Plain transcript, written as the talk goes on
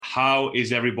How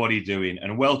is everybody doing?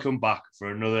 And welcome back for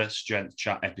another Strength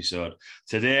Chat episode.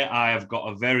 Today, I have got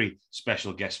a very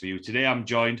special guest for you. Today, I'm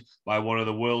joined by one of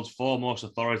the world's foremost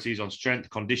authorities on strength,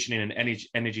 conditioning, and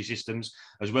energy systems,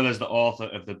 as well as the author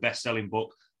of the best-selling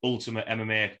book, Ultimate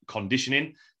MMA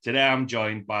Conditioning. Today, I'm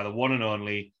joined by the one and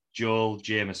only Joel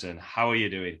Jamieson. How are you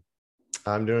doing?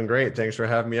 I'm doing great. Thanks for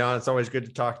having me on. It's always good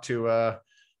to talk to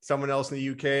someone else in the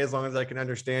UK. As long as I can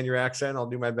understand your accent, I'll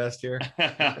do my best here.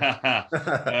 Yeah,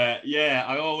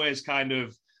 I always kind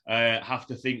of have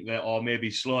to think that, or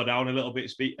maybe slow down a little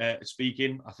bit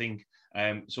speaking. I think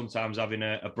sometimes having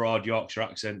a broad Yorkshire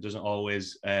accent doesn't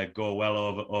always go well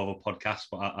over podcasts.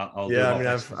 But I'll yeah, do my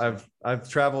best. I've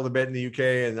traveled a bit in the UK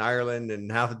and Ireland,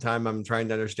 and half the time I'm trying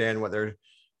to understand what they're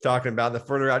talking about. The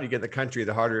further out you get in the country,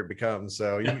 the harder it becomes.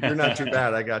 So you're not too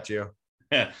bad. I got you.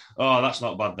 Yeah. Oh, that's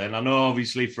not bad then. I know,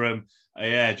 obviously, from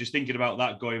just thinking about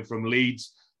that, going from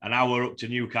Leeds an hour up to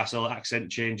Newcastle, accent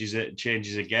changes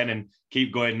again, and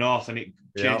keep going north, and it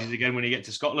changes again when you get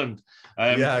to Scotland.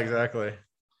 Yeah, exactly.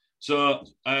 So,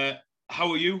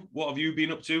 how are you? What have you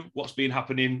been up to? What's been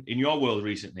happening in your world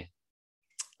recently?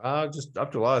 Just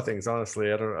up to a lot of things,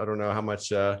 honestly. I don't know how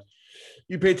much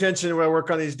you pay attention to what I work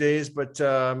on these days, but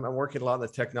I'm working a lot on the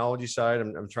technology side.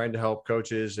 I'm trying to help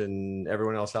coaches and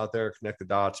everyone else out there connect the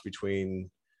dots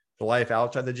between the life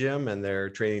outside the gym and their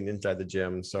training inside the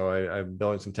gym. So I'm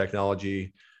building some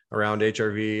technology around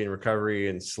HRV and recovery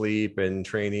and sleep and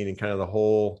training and kind of the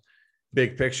whole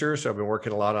big picture. So I've been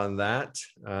working a lot on that.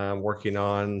 Working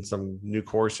on some new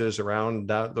courses around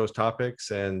those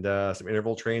topics and some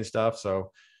interval train stuff.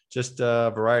 So just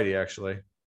a variety, actually.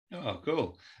 Oh,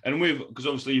 cool. And because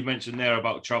obviously you've mentioned there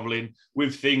about traveling,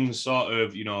 with things sort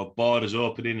of, borders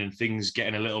opening and things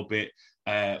getting a little bit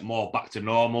more back to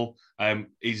normal,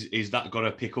 is that going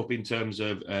to pick up in terms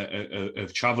of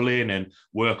traveling and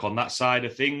work on that side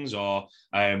of things, or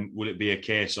will it be a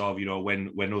case of,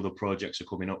 when other projects are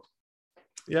coming up?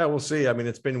 Yeah, we'll see. I mean,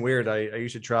 it's been weird. I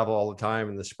used to travel all the time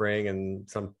in the spring and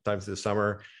sometimes the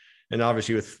summer. And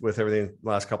obviously with everything the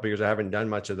last couple of years, I haven't done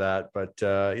much of that. But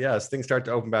as things start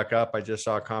to open back up, I just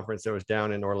saw a conference that was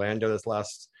down in Orlando this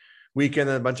last weekend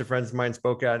that a bunch of friends of mine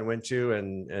spoke at and went to,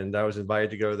 and I was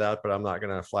invited to go to that, but I'm not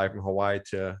going to fly from Hawaii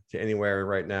to anywhere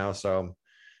right now. So I'm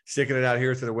sticking it out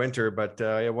here through the winter. But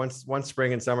once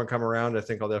spring and summer come around, I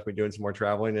think I'll definitely be doing some more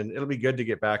traveling, and it'll be good to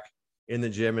get back in the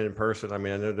gym and in person. I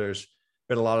mean, I know there's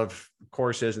been a lot of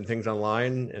courses and things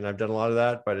online, and I've done a lot of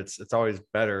that, but it's always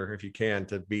better if you can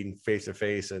to be face to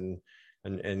face and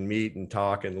meet and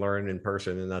talk and learn in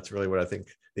person. And that's really what I think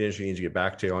the industry needs to get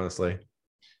back to, honestly.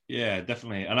 Yeah,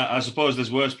 definitely. And I suppose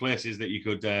there's worse places that you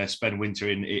could spend winter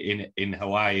in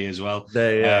Hawaii as well.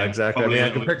 Yeah, exactly.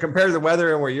 I mean, compare the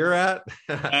weather and where you're at.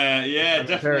 Yeah,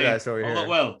 definitely. Paradise over here.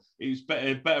 Well, it was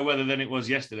better weather than it was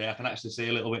yesterday. I can actually see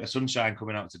a little bit of sunshine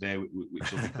coming out today,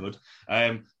 which will be good.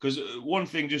 Because one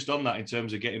thing just on that, in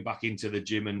terms of getting back into the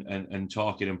gym and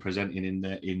talking and presenting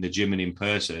in the gym and in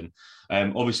person.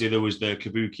 Obviously, there was the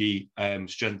Kabuki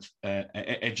Strength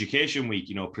Education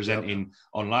Week, presenting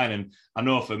online. And I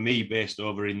know for me, based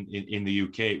over in the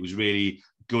UK, it was really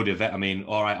good event. I mean,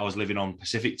 all right, I was living on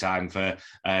Pacific time for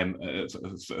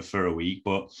a week,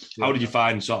 but how did you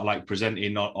find sort of like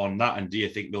presenting on that? And do you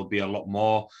think there'll be a lot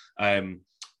more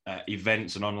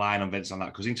events and online events on that?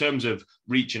 Because in terms of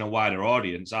reaching a wider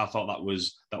audience, I thought that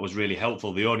was really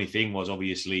helpful. The only thing was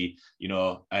obviously,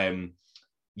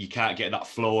 you can't get that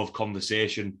flow of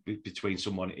conversation between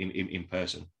someone in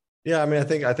person. Yeah, I mean,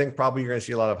 I think probably you're going to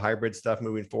see a lot of hybrid stuff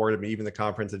moving forward. I mean, even the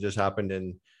conference that just happened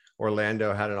in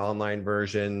Orlando had an online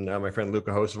version. My friend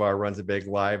Luca Hosevar runs a big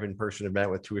live in-person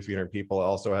event with 200 or 300 people. It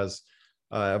also has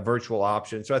a virtual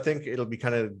option. So I think it'll be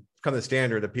kind of the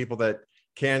standard. The people that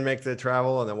can make the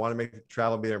travel and that want to make the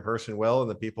travel be there in person will, and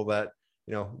the people that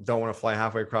don't want to fly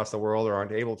halfway across the world or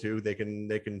aren't able to, they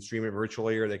can stream it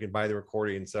virtually, or they can buy the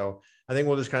recording. So I think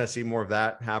we'll just kind of see more of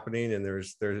that happening, and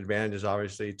there's advantages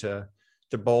obviously to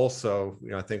both. So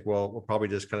I think we'll probably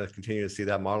just kind of continue to see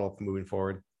that model moving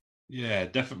forward. Yeah,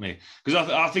 definitely. Because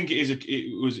I think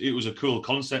it was a cool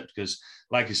concept, because,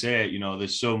 like I say,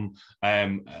 there's some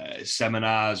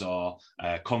seminars or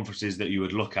conferences that you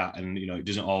would look at, and it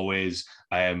doesn't always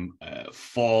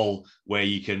fall where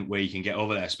you can get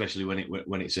over there, especially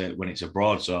when it's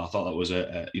abroad. So I thought that was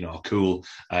a cool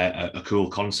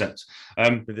concept.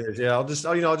 It is. Yeah, I'll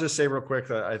just say real quick,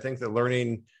 I think that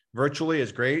learning virtually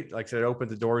is great. Like I said, it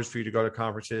opens the doors for you to go to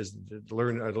conferences, to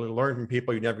learn from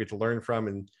people you never get to learn from,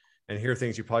 and hear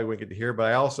things you probably wouldn't get to hear.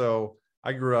 But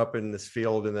I grew up in this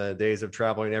field in the days of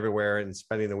traveling everywhere and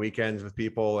spending the weekends with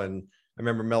people. And I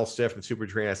remember Mel Stiff and Super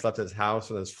Train. I slept at his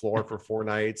house on his floor for 4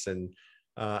 nights, and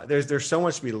there's so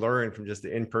much to be learned from just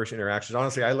the in-person interactions.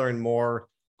 Honestly, I learned more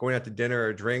going out to dinner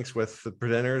or drinks with the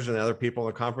presenters and other people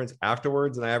in the conference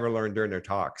afterwards than I ever learned during their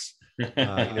talks.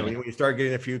 When you start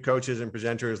getting a few coaches and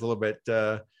presenters a little bit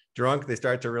drunk, they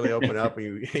start to really open up,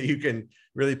 and you can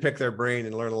really pick their brain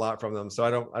and learn a lot from them. So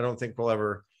I don't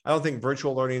think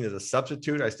virtual learning is a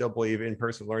substitute. I still believe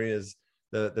in-person learning is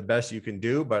the best you can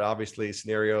do, but obviously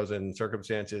scenarios and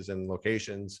circumstances and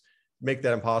locations make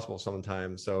that impossible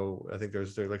sometimes. So I think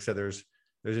there's like I said, there's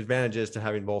advantages to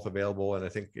having both available. And I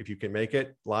think if you can make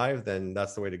it live, then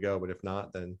that's the way to go. But if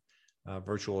not, then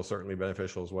virtual is certainly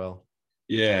beneficial as well.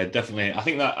 Yeah, definitely. I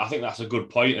think that's a good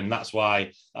point, and that's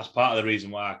part of the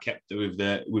reason why I kept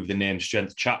it with the name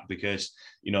Strength Chat, because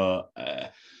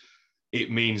it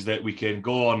means that we can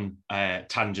go on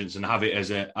tangents and have it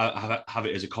as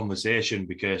a conversation,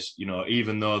 because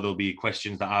even though there'll be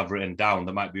questions that I've written down,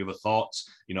 there might be other thoughts,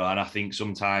 and I think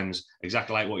sometimes,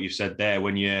 exactly like what you said there,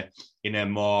 when you're in a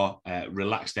more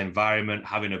relaxed environment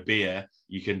having a beer,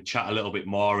 you can chat a little bit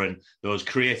more, and those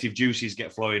creative juices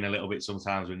get flowing a little bit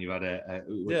sometimes when you've had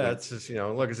it's just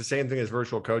look, it's the same thing as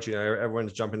virtual coaching.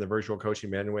 Everyone's jumping the virtual coaching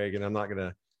bandwagon. I'm not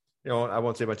gonna I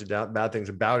won't say a bunch of bad things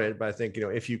about it, but I think,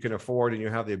 if you can afford and you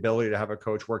have the ability to have a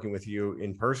coach working with you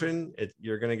in person,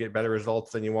 you're going to get better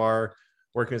results than you are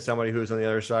working with somebody who's on the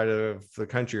other side of the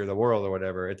country or the world or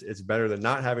whatever. It's better than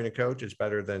not having a coach. It's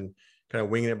better than kind of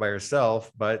winging it by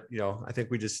yourself. But, I think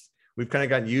we've kind of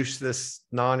gotten used to this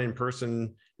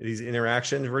in-person, these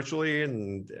interactions virtually.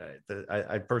 And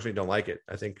I personally don't like it.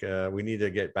 I think we need to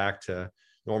get back to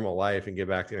normal life and get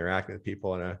back to interacting with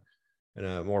people in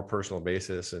a more personal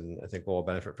basis. And I think we'll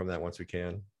benefit from that once we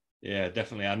can. Yeah,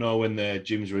 definitely. I know when the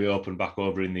gyms reopened back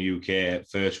over in the UK, at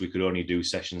first we could only do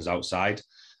sessions outside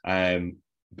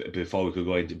before we could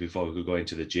go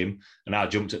into the gym. And I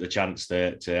jumped at the chance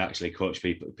to actually coach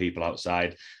people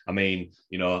outside. I mean,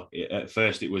 at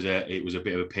first it was a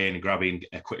bit of a pain grabbing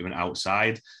equipment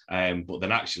outside, but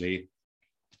then actually,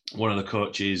 one of the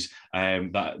coaches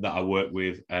that I work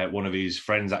with, one of his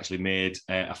friends actually made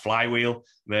a flywheel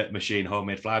machine,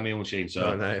 homemade flywheel machine.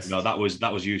 So nice. that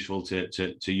was useful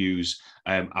to use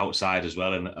outside as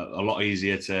well, and a lot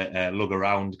easier to lug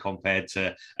around compared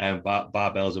to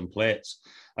barbells and plates.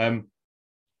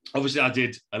 Obviously, I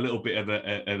did a little bit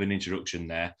of an introduction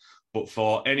there, but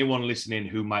for anyone listening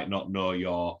who might not know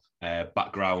your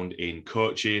background in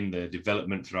coaching, the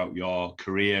development throughout your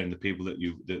career, and the people that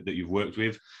you've worked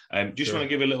with, just want to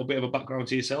give a little bit of a background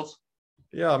to yourself?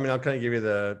 Yeah, I mean, I'll kind of give you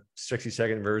the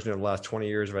 60-second version of the last 20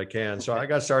 years if I can. So I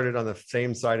got started on the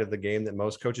same side of the game that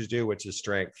most coaches do, which is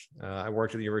strength. I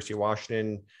worked at the University of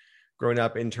Washington, growing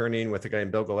up interning with a guy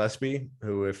named Bill Gillespie,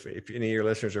 who, if any of your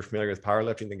listeners are familiar with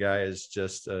powerlifting, the guy is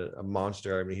just a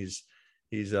monster. I mean,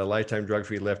 he's a lifetime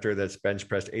drug-free lifter that's bench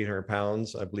pressed 800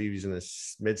 pounds. I believe he's in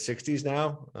his mid 60s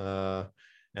now.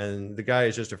 And the guy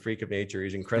is just a freak of nature.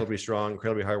 He's incredibly strong,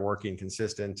 incredibly hardworking,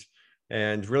 consistent.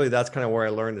 And really, that's kind of where I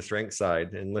learned the strength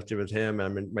side and lifted with him. I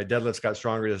mean, my deadlifts got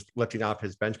stronger just lifting off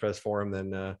his bench press for him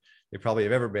than they probably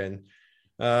have ever been.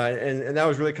 And that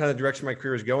was really kind of the direction my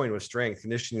career was going, with strength.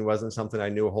 Conditioning wasn't something I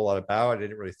knew a whole lot about. I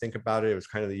didn't really think about it. It was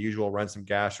kind of the usual run some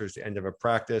gassers at the end of a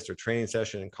practice or training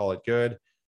session and call it good.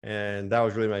 And that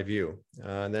was really my view.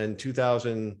 And then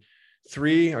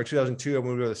 2003 or 2002, I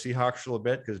moved over to the Seahawks for a little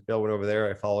bit because Bill went over there.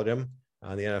 I followed him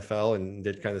on the NFL and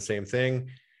did kind of the same thing.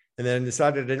 And then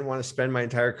decided I didn't want to spend my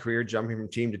entire career jumping from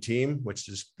team to team, which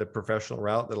is the professional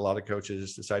route that a lot of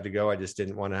coaches decide to go. I just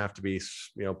didn't want to have to be,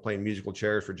 playing musical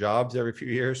chairs for jobs every few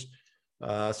years.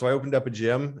 So I opened up a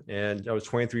gym, and I was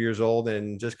 23 years old,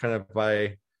 and just kind of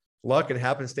by luck and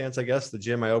happenstance, I guess, the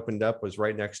gym I opened up was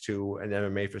right next to an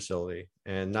MMA facility,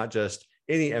 and not just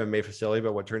any MMA facility,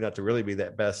 but what turned out to really be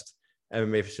that best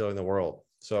MMA facility in the world.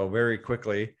 So very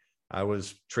quickly, I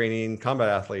was training combat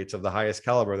athletes of the highest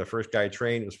caliber. The first guy I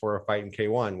trained was for a fight in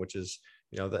K1, which is,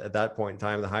 at that point in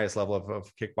time, the highest level of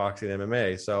kickboxing and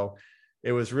MMA. So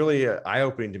it was really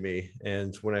eye-opening to me.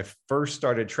 And when I first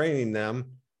started training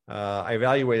them, I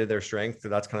evaluated their strength. So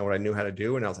that's kind of what I knew how to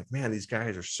do. And I was like, man, these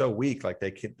guys are so weak. Like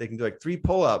they can do like 3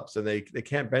 pull-ups, and they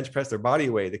can't bench press their body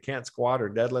weight. They can't squat or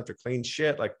deadlift or clean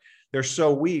shit. Like they're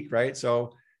so weak, right?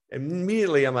 So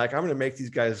immediately I'm like, I'm going to make these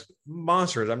guys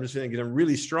monsters. I'm just going to get them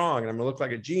really strong, and I'm going to look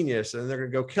like a genius, and they're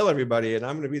going to go kill everybody, and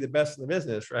I'm going to be the best in the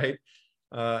business, right?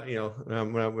 When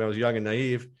I was young and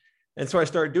naive. And so I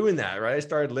started doing that, right? I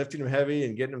started lifting them heavy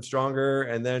and getting them stronger.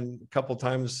 And then a couple of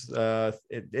times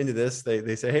into this,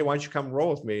 they say, hey, why don't you come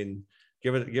roll with me and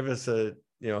give us a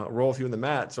roll with you in the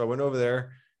mat. So I went over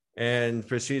there and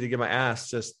proceeded to get my ass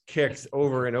just kicked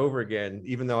over and over again,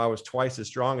 even though I was twice as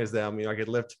strong as them. I could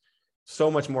lift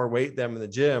so much more weight than them in the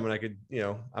gym. And I could,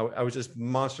 I was just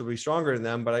monstrously stronger than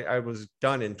them, but I was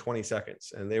done in 20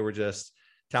 seconds. And they were just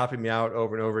tapping me out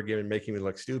over and over again and making me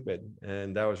look stupid.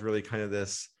 And that was really kind of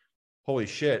this, holy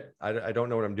shit, I don't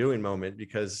know what I'm doing moment,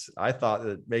 because I thought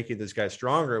that making this guy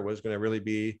stronger was going to really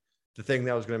be the thing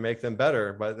that was going to make them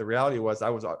better. But the reality was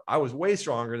I was way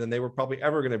stronger than they were probably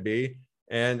ever going to be.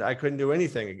 And I couldn't do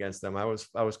anything against them. I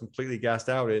was completely gassed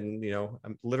out in,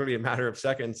 literally a matter of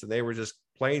seconds, and they were just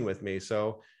playing with me.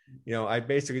 So, I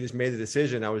basically just made the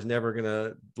decision I was never going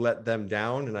to let them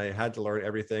down. And I had to learn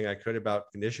everything I could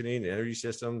about conditioning and energy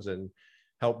systems and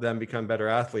help them become better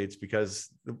athletes. Because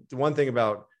the one thing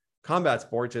about combat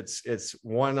sports, it's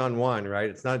one-on-one, right?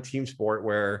 It's not a team sport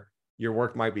where your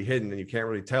work might be hidden and you can't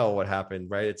really tell what happened,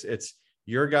 right? It's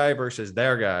your guy versus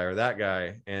their guy or that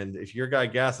guy. And if your guy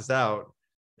gasses out,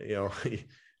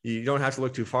 you don't have to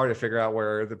look too far to figure out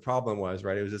where the problem was,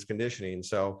 right? It was just conditioning.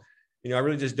 So, I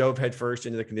really just dove headfirst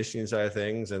into the conditioning side of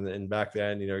things. And back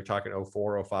then, you're talking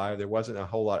 04, 05, there wasn't a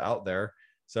whole lot out there.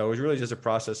 So it was really just a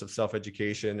process of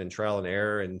self-education and trial and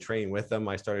error and training with them.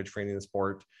 I started training the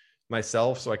sport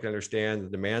myself so I could understand the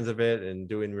demands of it, and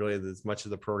doing really as much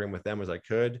of the program with them as I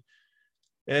could.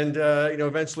 And,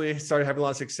 eventually started having a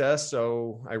lot of success.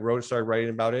 So I started writing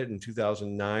about it in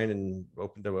 2009 and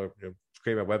opened to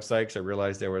create my website, because I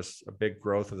realized there was a big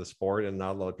growth of the sport and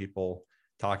not a lot of people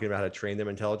talking about how to train them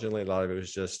intelligently. A lot of it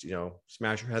was just,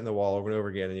 smash your head in the wall over and over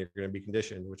again and you're going to be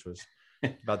conditioned, which was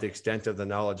about the extent of the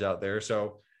knowledge out there.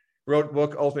 So wrote a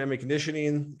book, Ultimate MMA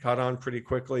Conditioning, caught on pretty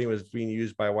quickly, was being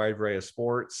used by a wide variety of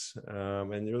sports.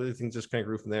 And really things just kind of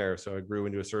grew from there. So I grew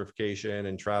into a certification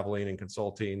and traveling and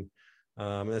consulting.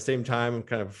 At the same time,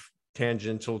 kind of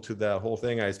tangential to the whole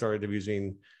thing, I started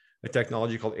using a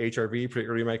technology called HRV pretty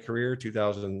early in my career,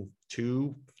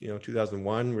 2002,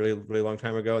 2001, really, really long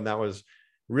time ago. And that was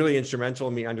really instrumental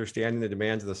in me understanding the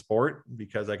demands of the sport,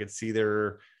 because I could see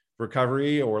their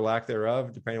recovery or lack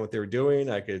thereof, depending on what they were doing.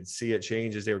 I could see it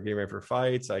change as they were getting ready for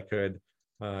fights. I could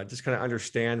just kind of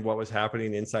understand what was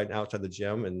happening inside and outside the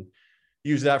gym, and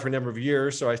use that for a number of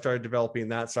years. So I started developing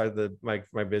that side of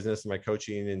my business and my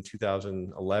coaching in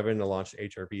 2011. I launched an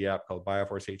HRV app called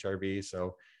Bioforce HRV.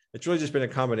 So it's really just been a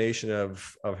combination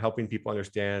of helping people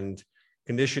understand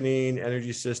conditioning,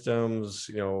 energy systems,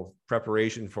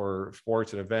 preparation for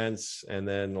sports and events. And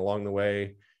then along the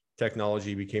way,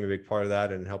 technology became a big part of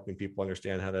that, and helping people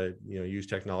understand how to, use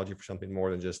technology for something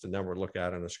more than just a number to look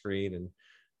at on a screen,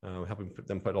 and helping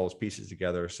them put all those pieces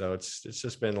together. So it's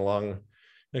just been a long,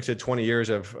 like I said, 20 years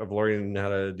of learning how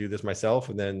to do this myself,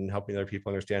 and then helping other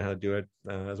people understand how to do it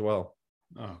as well.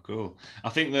 Oh, cool. I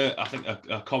think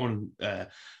a common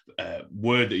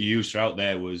word that you used throughout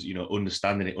there was,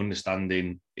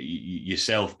 understanding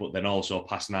yourself, but then also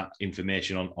passing that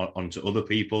information on to other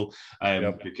people.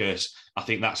 Yep. Because I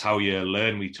think that's how you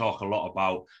learn. We talk a lot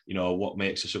about, what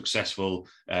makes a successful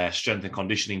strength and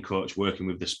conditioning coach working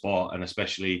with the sport, and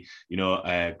especially,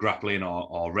 grappling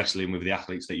or wrestling with the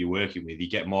athletes that you're working with. You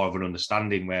get more of an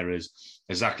understanding, whereas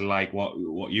exactly like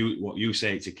what you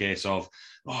say, it's a case of,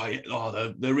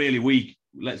 they're really weak.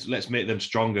 Let's make them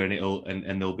stronger,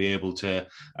 and they'll be able to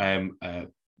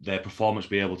their performance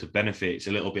be able to benefit. It's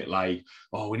a little bit like,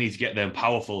 we need to get them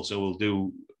powerful, so we'll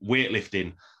do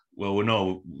weightlifting. Well,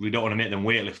 we don't want to make them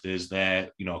weightlifters.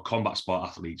 They're combat sport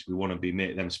athletes. We want to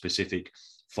make them specific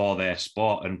for their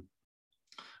sport. And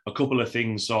a couple of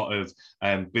things sort of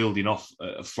building off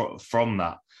from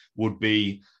that would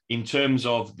be, in terms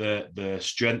of the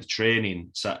strength training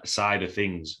side of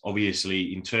things.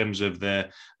 Obviously, in terms of the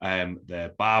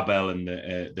barbell and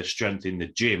the strength in the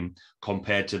gym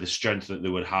compared to the strength that they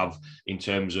would have in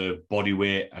terms of body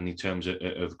weight and in terms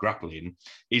of grappling,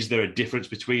 is there a difference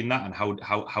between that, and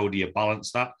how do you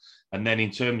balance that? And then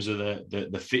in terms of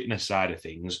the fitness side of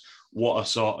things, what are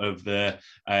sort of the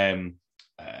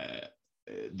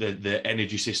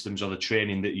energy systems or the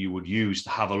training that you would use to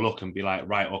have a look and be like,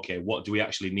 right, okay, what do we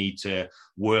actually need to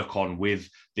work on with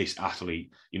this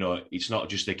athlete? It's not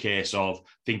just a case of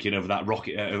thinking of that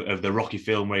Rocky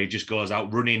film where he just goes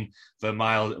out running for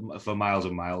miles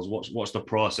and miles. What's the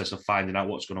process of finding out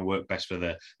what's going to work best for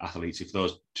the athletes, if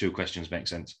those two questions make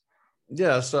sense?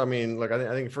 Yeah. So, I mean, look,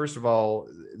 I think first of all,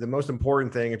 the most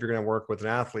important thing, if you're going to work with an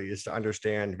athlete, is to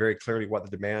understand very clearly what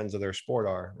the demands of their sport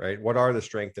are, right? What are the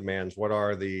strength demands? What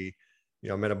are the,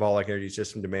 metabolic energy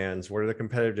system demands? What are the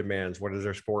competitive demands? What does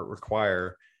their sport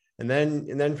require? And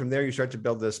then from there, you start to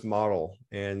build this model,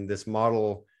 and this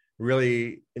model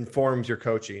really informs your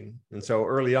coaching. And so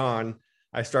early on,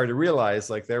 I started to realize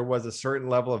like there was a certain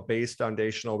level of base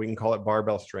foundational, we can call it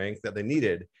barbell strength, that they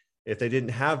needed. If they didn't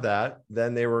have that,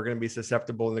 then they were going to be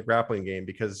susceptible in the grappling game,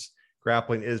 because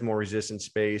grappling is more resistance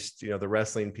based. The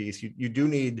wrestling piece, you do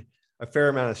need a fair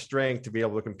amount of strength to be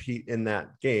able to compete in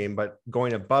that game, but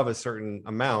going above a certain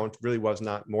amount really was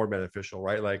not more beneficial,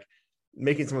 right? Like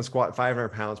making someone squat 500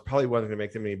 pounds probably wasn't going to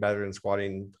make them any better than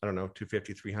squatting, I don't know,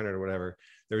 250, 300 or whatever.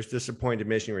 There's disappointing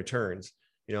diminishing returns.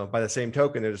 By the same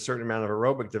token, there's a certain amount of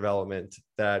aerobic development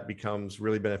that becomes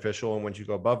really beneficial. And once you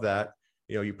go above that,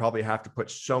 you probably have to put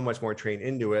so much more training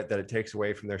into it that it takes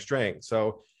away from their strength.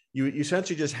 So you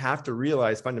essentially just have to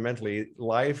realize fundamentally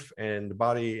life and the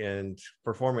body and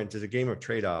performance is a game of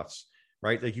trade-offs,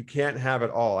 right? Like you can't have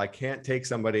it all. I can't take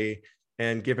somebody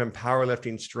and give him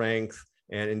powerlifting strength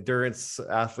and endurance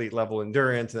athlete level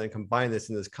endurance, and then combine this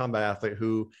in this combat athlete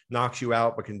who knocks you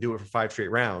out but can do it for 5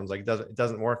 straight rounds. Like it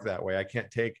doesn't work that way. I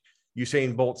can't take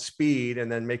Usain Bolt speed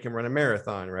and then make him run a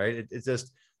marathon, right? It's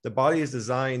just the body is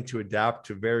designed to adapt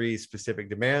to very specific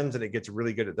demands, and it gets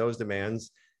really good at those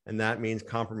demands. And that means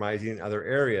compromising in other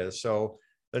areas. So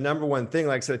the number one thing,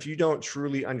 like I said, if you don't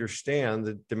truly understand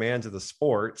the demands of the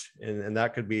sport, and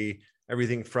that could be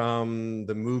everything from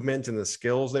the movement and the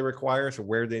skills they require. So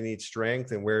where they need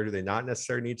strength and where do they not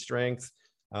necessarily need strength,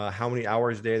 how many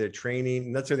hours a day they're training.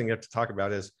 And that's the other thing you have to talk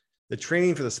about is the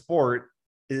training for the sport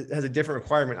has a different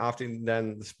requirement often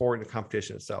than the sport and the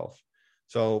competition itself.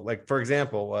 So like, for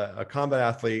example, a combat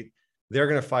athlete, they're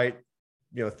going to fight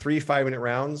 3 5-minute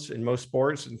rounds in most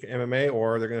sports in MMA,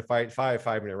 or they're going to fight 5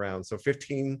 5-minute rounds. So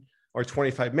 15 or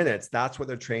 25 minutes, that's what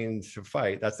they're trained to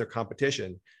fight. That's their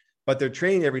competition. But their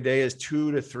training every day is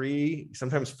 2 to 3,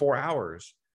 sometimes 4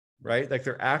 hours, right? Like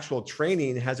their actual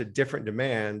training has a different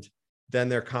demand than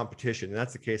their competition. And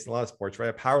that's the case in a lot of sports,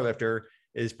 right? A powerlifter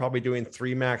is probably doing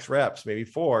 3 max reps, maybe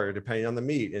 4, depending on the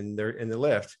meet in the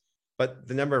lift. But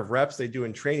the number of reps they do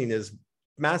in training is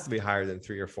massively higher than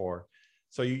 3 or 4.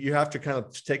 So you have to kind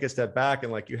of take a step back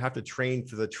and like you have to train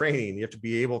for the training. You have to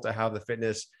be able to have the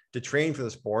fitness to train for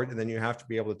the sport, and then you have to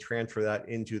be able to transfer that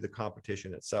into the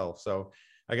competition itself. So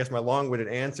I guess my long-winded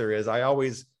answer is I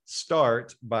always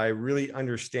start by really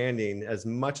understanding as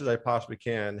much as I possibly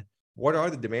can what are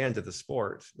the demands of the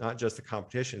sport, not just the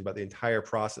competition, but the entire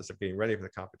process of getting ready for the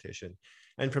competition.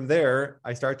 And from there,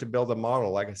 I start to build a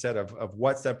model, like I said, of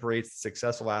what separates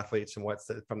successful athletes from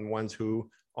from the ones who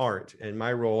aren't. And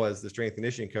my role as the strength and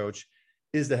conditioning coach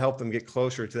is to help them get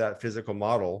closer to that physical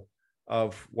model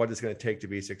of what it's going to take to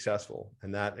be successful.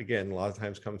 And that, again, a lot of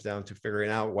times comes down to figuring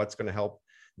out what's going to help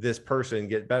this person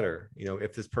get better.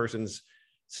 If this person's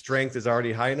strength is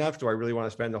already high enough, do I really want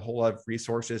to spend a whole lot of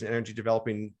resources and energy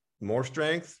developing more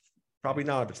strength? Probably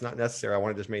not. If it's not necessary, I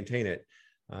want to just maintain it.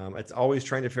 It's always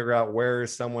trying to figure out where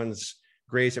someone's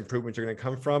greatest improvements are going to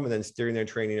come from, and then steering their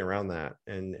training around that.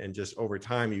 And just over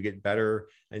time, you get better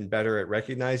and better at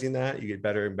recognizing that. You get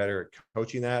better and better at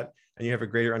coaching that, and you have a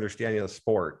greater understanding of the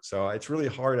sport. So it's really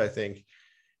hard, I think,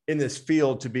 in this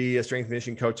field to be a strength and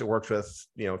conditioning coach that works with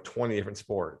 20 different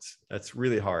sports. That's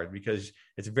really hard because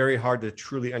it's very hard to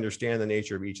truly understand the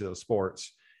nature of each of those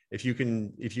sports. If you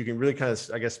can really kind of,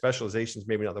 I guess specialization is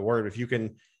maybe not the word, if you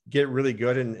can get really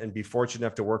good and be fortunate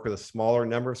enough to work with a smaller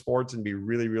number of sports and be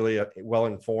really, really well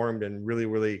informed and really,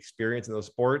 really experienced in those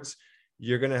sports,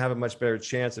 you're going to have a much better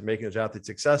chance of making those athletes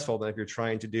successful than if you're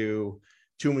trying to do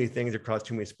too many things across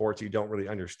too many sports you don't really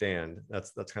understand.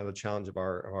 That's kind of the challenge of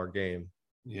our game.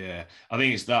 Yeah, I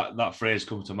think it's that phrase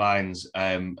comes to mind.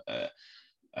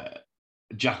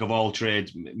 Jack of all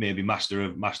trades, maybe master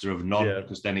of none,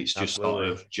 because then it's just absolutely.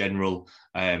 Sort of general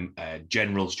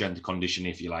strength and conditioning,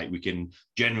 if you like. We can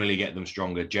generally get them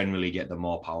stronger, generally get them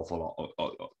more powerful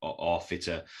or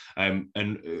fitter. And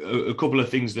a couple of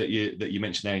things that you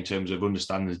mentioned there in terms of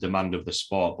understanding the demand of the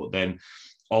sport, but then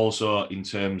also in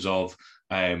terms of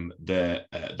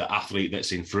the athlete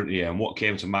that's in front of you. And what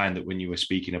came to mind that when you were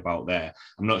speaking about there,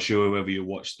 I'm not sure whether you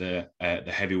watched the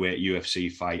heavyweight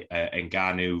UFC fight,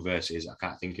 Ngannou versus, I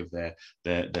can't think of the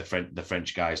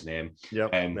French guy's name.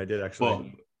 Yep, I did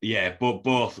actually. But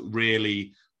both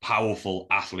really powerful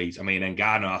athletes. I mean,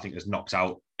 Ngannou, I think, has knocked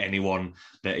out anyone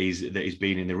that he's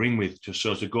been in the ring with.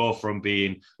 So to go from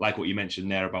being like what you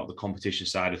mentioned there about the competition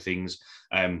side of things,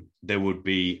 there would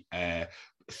be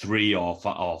 3 or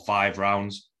 5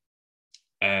 rounds,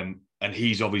 and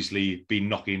he's obviously been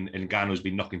knocking, and Ngannou's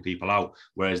been knocking people out,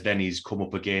 whereas then he's come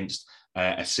up against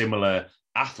a similar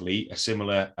athlete, a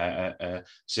similar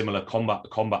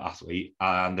combat athlete,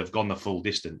 and they've gone the full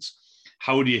distance.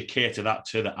 How do you cater that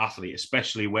to the athlete,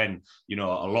 especially when a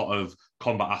lot of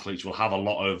combat athletes will have a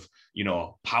lot of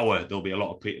power? There'll be a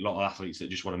lot of athletes that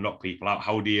just want to knock people out.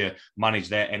 How do you manage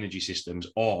their energy systems,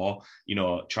 or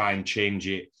try and change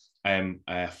it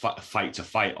fight to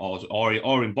fight,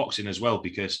 or in boxing as well,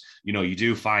 because you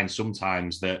do find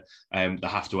sometimes that they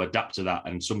have to adapt to that,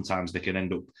 and sometimes they can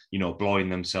end up blowing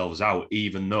themselves out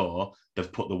even though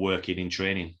they've put the work in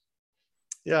training.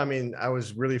 Yeah, I mean, I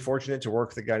was really fortunate to work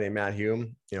with a guy named Matt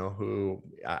Hume, who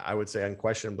I would say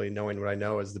unquestionably, knowing what I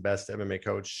know, is the best MMA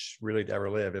coach really to ever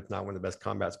live, if not one of the best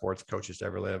combat sports coaches to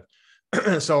ever live.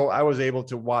 So I was able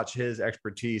to watch his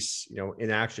expertise,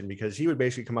 in action, because he would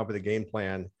basically come up with a game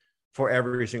plan for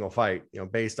every single fight,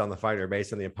 based on the fighter,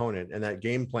 based on the opponent. And that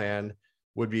game plan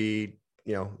would be,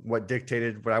 what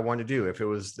dictated what I wanted to do.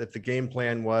 If the game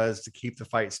plan was to keep the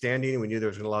fight standing, we knew there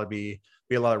was going to be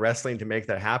a lot of wrestling to make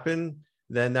that happen,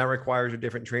 then that requires a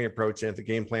different training approach. And if the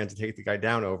game plan to take the guy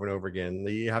down over and over again,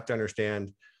 you have to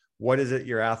understand what is it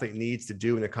your athlete needs to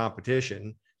do in a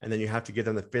competition. And then you have to give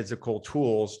them the physical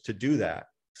tools to do that.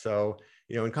 So,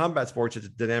 in combat sports, it's a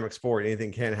dynamic sport.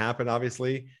 Anything can happen,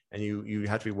 obviously. And you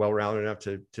have to be well-rounded enough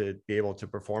to be able to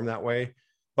perform that way.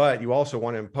 But you also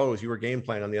want to impose your game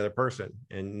plan on the other person.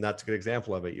 And that's a good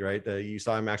example of it, right? You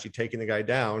saw him actually taking the guy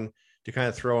down to kind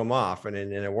of throw him off, and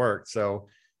it worked. So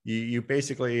you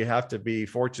basically have to be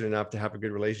fortunate enough to have a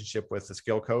good relationship with the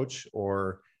skill coach,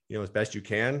 or, as best you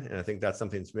can. And I think that's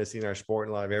something that's missing in our sport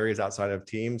in a lot of areas outside of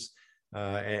teams,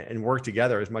 and work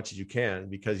together as much as you can,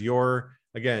 because your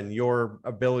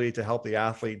ability to help the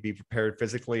athlete be prepared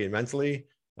physically and mentally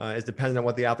is dependent on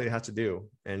what the athlete has to do.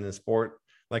 And in a sport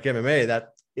like MMA, that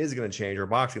is going to change, or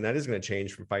boxing, that is going to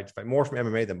change from fight to fight, more from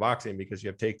MMA than boxing, because you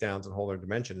have takedowns and whole other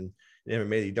dimension in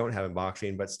MMA that you don't have in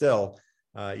boxing. But still,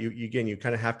 you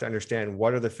kind of have to understand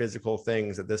what are the physical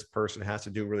things that this person has to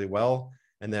do really well,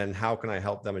 and then how can I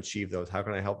help them achieve those? How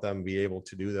can I help them be able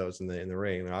to do those in the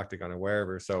ring, the octagon, or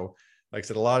wherever? So, like I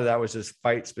said, a lot of that was just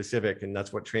fight specific, and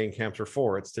that's what training camps are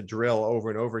for. It's to drill over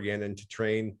and over again, and to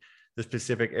train the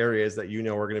specific areas that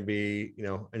are going to be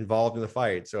involved in the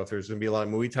fight. So if there's going to be a lot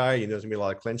of Muay Thai, there's going to be a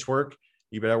lot of clinch work,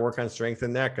 you better work on strength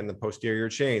and neck and the posterior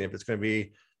chain. If it's going to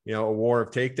be a war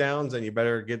of takedowns, and you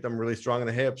better get them really strong in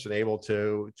the hips and able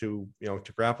to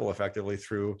grapple effectively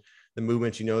through the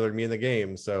movements they're going to be in the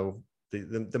game. So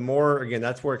the more, again,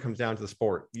 that's where it comes down to the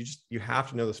sport. You have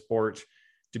to know the sport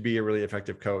to be a really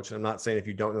effective coach. And I'm not saying if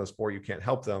you don't know the sport, you can't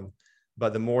help them,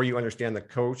 but the more you understand the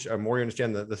coach, or more you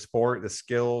understand the sport, the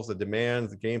skills, the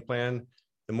demands, the game plan,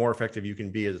 the more effective you can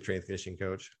be as a strength and conditioning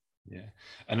coach. Yeah,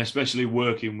 and especially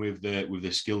working with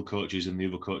the skill coaches and the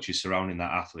other coaches surrounding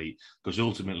that athlete, because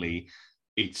ultimately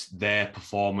it's their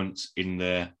performance in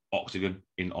the octagon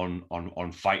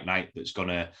on fight night that's going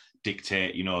to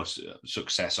dictate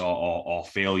success or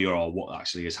failure, or what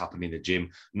actually has happened in the gym.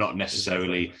 Not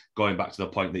necessarily going back to the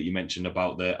point that you mentioned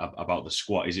about the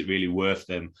squat. Is it really worth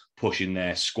them pushing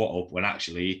their squat up when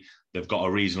actually they've got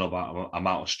a reasonable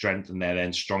amount of strength, and they're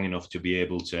then strong enough to be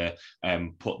able to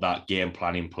put that game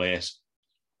plan in place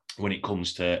when it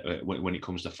comes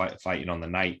to fighting on the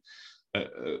night.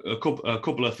 A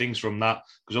couple of things from that,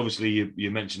 because obviously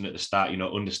you mentioned at the start,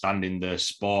 understanding the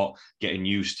sport, getting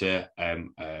used to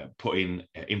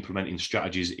implementing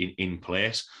strategies in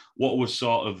place. What was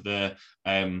sort of the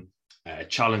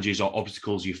challenges or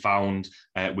obstacles you found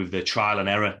with the trial and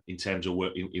error in terms of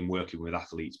working with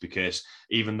athletes? Because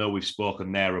even though we've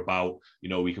spoken there about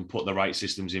we can put the right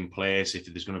systems in place, if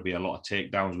there's going to be a lot of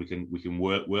takedowns, we can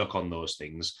work on those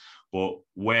things. But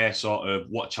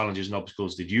what challenges and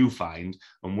obstacles did you find,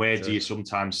 and where do you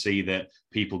sometimes see that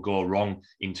people go wrong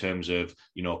in terms of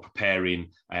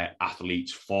preparing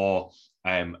athletes for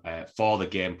the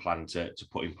game plan to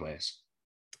put in place?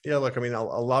 Yeah, look, I mean, a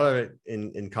lot of it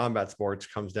in combat sports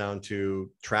comes down to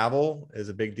travel is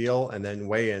a big deal, and then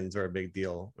weigh-ins are a big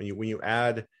deal. When you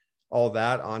add all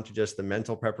that onto just the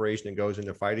mental preparation that goes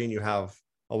into fighting, you have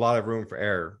a lot of room for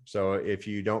error. So if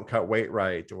you don't cut weight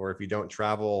right, or if you don't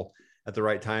travel at the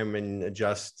right time and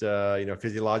adjust,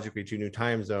 physiologically to new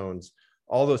time zones,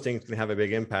 all those things can have a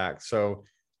big impact. So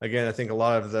again, I think a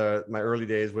lot of my early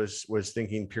days was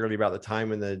thinking purely about the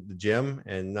time in the gym,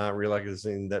 and not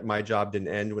realizing that my job didn't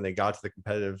end when they got to the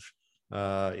competitive,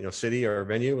 city or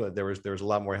venue. There was a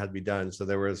lot more that had to be done. So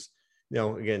there was,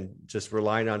 again, just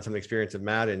relying on some experience of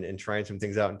Matt and trying some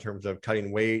things out in terms of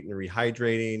cutting weight and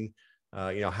rehydrating,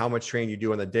 how much training you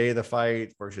do on the day of the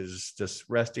fight versus just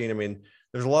resting. I mean,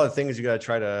 there's a lot of things you got to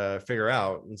try to figure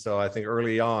out. And so I think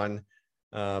early on,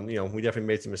 we definitely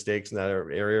made some mistakes in that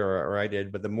area, or I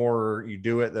did, but the more you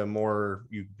do it, the more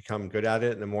you become good at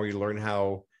it, and the more you learn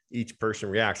how each person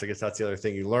reacts. I guess that's the other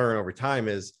thing you learn over time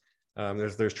is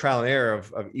there's trial and error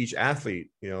of each athlete.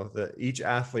 Each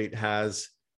athlete has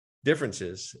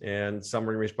differences, and some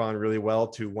are going to respond really well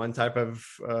to one type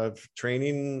of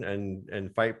training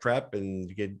and fight prep, and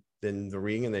you get in the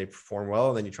ring and they perform well.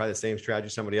 And then you try the same strategy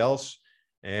with somebody else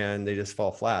and they just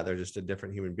fall flat. They're just a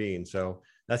different human being. So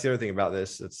that's the other thing about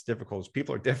this. It's difficult. Is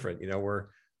people are different. You know,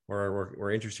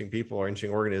 we're interesting people or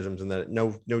interesting organisms, and that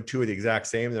no two are the exact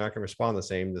same. They're not going to respond the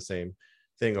same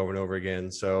thing over and over again.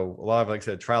 So a lot of, like I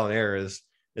said, trial and error is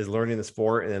learning the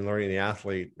sport and then learning the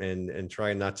athlete and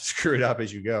trying not to screw it up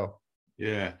as you go.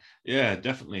 Yeah,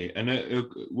 definitely. And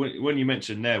when you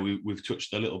mentioned there, we've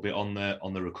touched a little bit on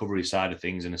the recovery side of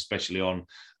things, and especially on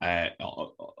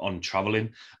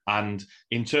traveling. And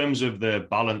in terms of the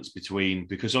balance between,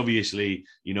 because obviously,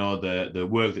 you know, the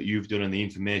work that you've done and the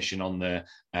information on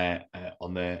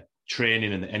the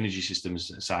training and the energy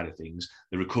systems side of things,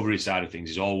 the recovery side of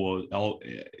things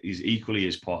is equally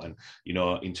as important, you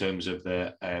know, in terms of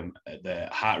the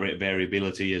heart rate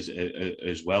variability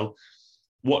as well.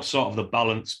 What sort of the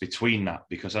balance between that?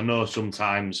 Because I know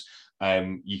sometimes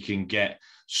you can get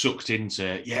sucked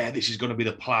into, this is going to be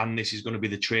the plan, this is going to be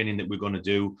the training that we're going to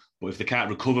do. But if they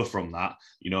can't recover from that,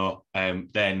 you know,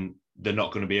 then they're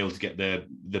not going to be able to get the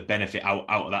benefit out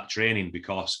of that training,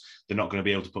 because they're not going to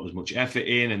be able to put as much effort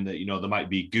in, and that, you know, they might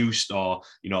be goosed or,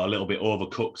 you know, a little bit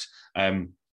overcooked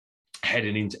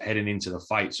heading into the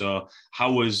fight. So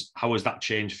how was that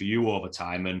changed for you over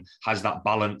time, and has that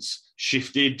balance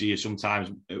shifted? Do you sometimes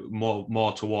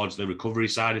more towards the recovery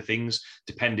side of things,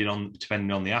 depending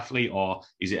on the athlete, or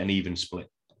is it an even split?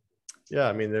 Yeah,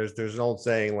 I mean, there's an old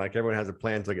saying, like, everyone has a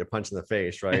plan to get punched in the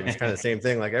face, right? It's kind of the same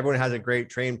thing. Like, everyone has a great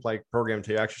train program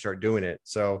until you actually start doing it.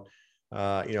 So,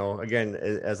 you know, again,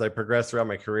 as I progressed throughout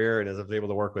my career and as I was able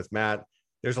to work with Matt,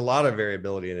 there's a lot of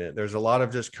variability in it. There's a lot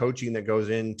of just coaching that goes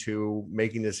into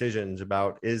making decisions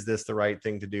about, is this the right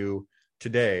thing to do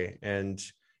today? And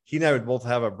he and I would both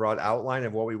have a broad outline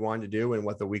of what we wanted to do and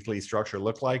what the weekly structure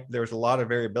looked like. There's a lot of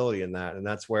variability in that. And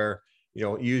that's where, you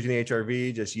know, using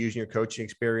HRV, just using your coaching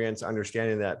experience,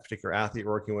 understanding that particular athlete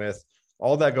you're working with,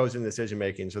 all that goes into decision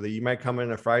making. So that you might come in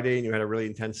on a Friday and you had a really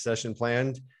intense session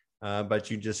planned, but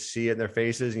you just see it in their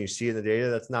faces and you see it in the data.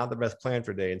 That's not the best plan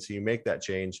for the day. And so you make that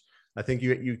change. I think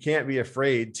you can't be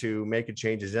afraid to make a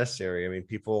change as necessary. I mean,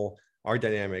 people are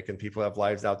dynamic and people have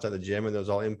lives outside the gym, and those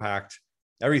all impact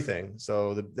everything.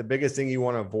 So the biggest thing you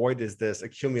want to avoid is this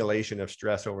accumulation of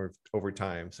stress over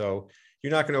time. So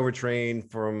you're not going to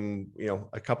overtrain from, you know,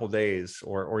 a couple of days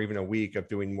or even a week of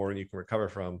doing more than you can recover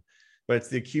from. But it's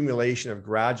the accumulation of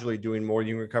gradually doing more than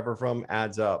you can recover from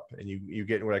adds up, and you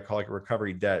get what I call like a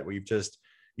recovery debt, where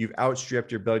you've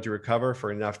outstripped your ability to recover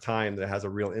for enough time that has a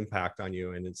real impact on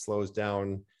you, and it slows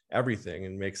down everything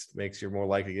and makes you more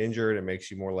likely to get injured. It makes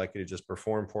you more likely to just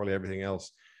perform poorly, everything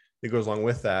else that goes along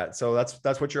with that. So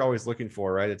that's what you're always looking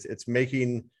for, right? It's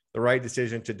making the right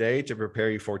decision today to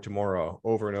prepare you for tomorrow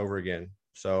over and over again.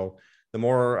 So the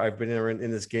more I've been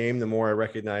in this game, the more I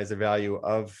recognize the value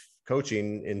of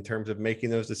coaching in terms of making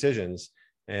those decisions.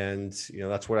 And, you know,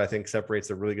 that's what I think separates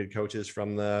the really good coaches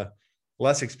from the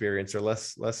less experienced or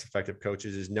less effective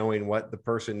coaches, is knowing what the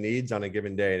person needs on a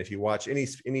given day. And if you watch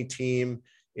any team,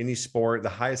 any sport, the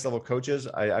highest level coaches,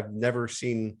 I've never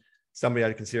seen somebody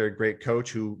I'd consider a great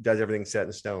coach who does everything set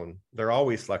in stone. They're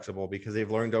always flexible because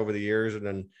they've learned over the years and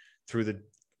then through the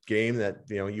game that,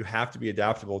 you know, you have to be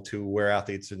adaptable to where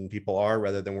athletes and people are,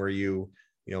 rather than where you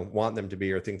want them to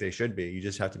be or think they should be. You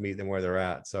just have to meet them where they're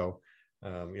at. So,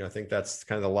 you know, I think that's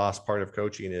kind of the lost part of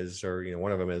coaching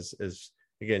one of them is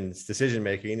again, it's decision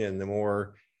making. And the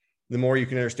more you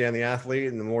can understand the athlete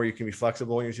and the more you can be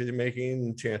flexible in your decision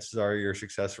making, chances are your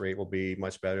success rate will be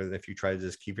much better than if you try to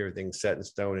just keep everything set in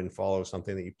stone and follow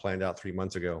something that you planned out 3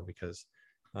 months ago, because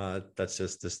that's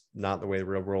just not the way the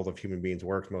real world of human beings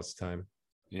works most of the time.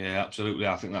 Yeah, absolutely.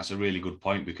 I think that's a really good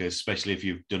point, because especially if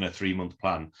you've done a 3-month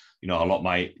plan, you know, a lot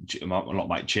might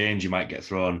change. You might get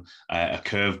thrown a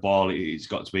curveball. It's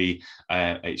got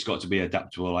to be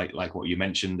adaptable, like what you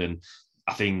mentioned. And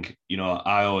I think, you know,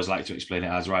 I always like to explain it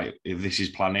as, right, if this is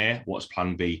plan A, what's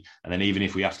plan B? And then even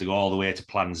if we have to go all the way to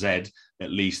plan Z,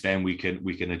 at least then we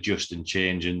can adjust and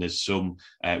change. And there's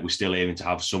we're still aiming to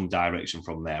have some direction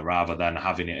from there, rather than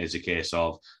having it as a case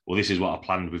of, well, this is what I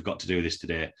planned, we've got to do this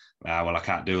today. Well, I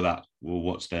can't do that. Well,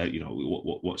 what's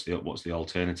the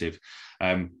alternative?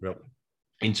 Yep.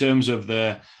 In terms of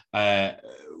the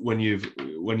when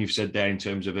you've said there in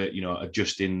terms of it, you know,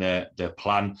 adjusting the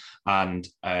plan, and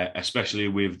especially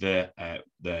with the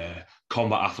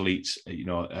combat athletes, you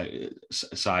know,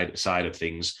 side of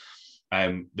things,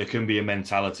 there can be a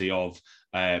mentality of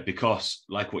because,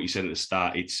 like what you said at the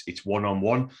start, it's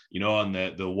one-on-one, you know, and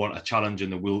they'll want a challenge,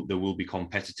 and they will be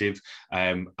competitive,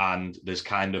 and there's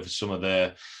kind of some of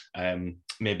the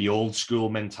maybe old school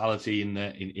mentality in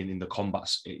the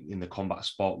combat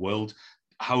sport world.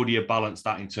 how do you balance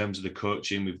that in terms of the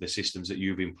coaching with the systems that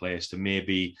you've in place to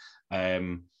maybe, I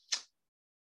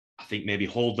think maybe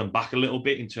hold them back a little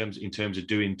bit in terms of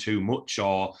doing too much,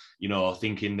 or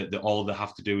thinking that all they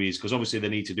have to do is, because obviously they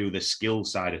need to do the skill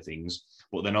side of things,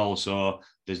 but then also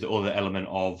there's the other element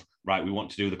of, right, we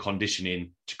want to do the conditioning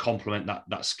to complement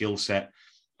that skill set.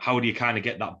 How do you kind of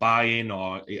get that buy-in,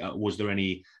 or was there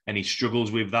any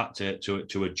struggles with that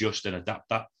to adjust and adapt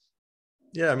that?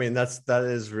 Yeah, I mean, that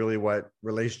is really what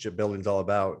relationship building is all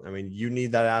about. I mean, you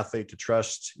need that athlete to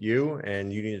trust you,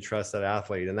 and you need to trust that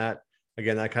athlete. And that,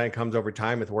 again, that kind of comes over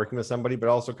time with working with somebody, but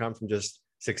also comes from just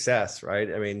success,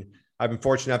 right? I mean, I've been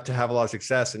fortunate enough to have a lot of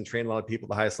success and train a lot of people at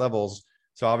the highest levels.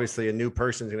 So obviously a new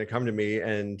person is going to come to me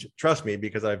and trust me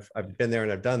because I've been there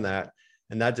and I've done that.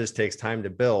 And that just takes time to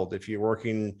build. If you're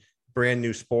working brand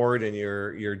new sport and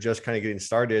you're just kind of getting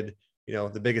started,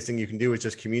 the biggest thing you can do is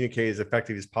just communicate as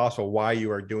effectively as possible why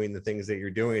you are doing the things that you're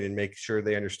doing, and make sure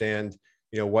they understand,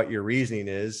 what your reasoning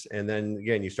is. And then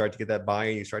again, you start to get that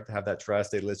buy-in, you start to have that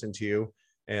trust, they listen to you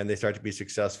and they start to be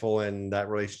successful, and that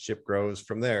relationship grows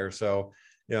from there. So,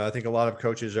 I think a lot of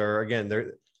coaches are,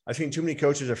 again, I've seen too many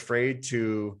coaches afraid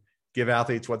to give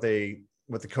athletes what the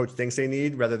coach thinks they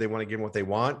need, rather they want to give them what they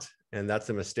want. And that's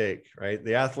a mistake, right?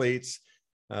 The athletes,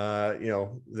 they're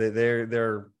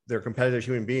competitive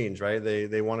human beings, right?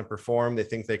 They want to perform. They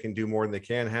think they can do more than they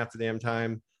can half the damn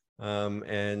time.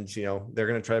 And, they're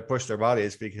going to try to push their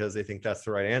bodies because they think that's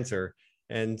the right answer.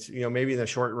 And, maybe in the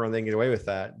short run, they can get away with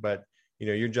that. But,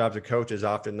 your job as a coach is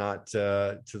often not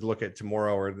to look at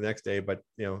tomorrow or the next day, but,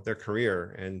 their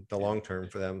career and the long term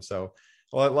for them. So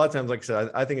a lot of times, like I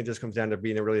said, I think it just comes down to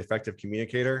being a really effective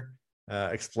communicator,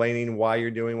 explaining why you're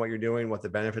doing what you're doing, what the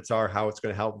benefits are, how it's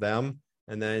going to help them.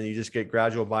 And then you just get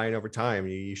gradual buy-in over time.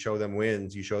 You show them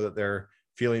wins, you show that they're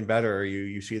feeling better.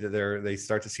 You see that they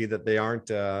start to see that they aren't,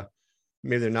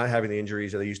 maybe they're not having the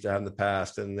injuries that they used to have in the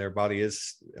past, and their body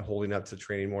is holding up to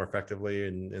training more effectively.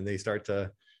 And they start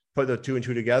to put the two and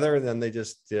two together, and then they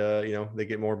just, they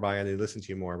get more buy-in, they listen to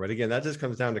you more. But again, that just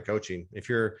comes down to coaching. If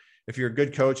you're a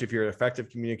good coach, if you're an effective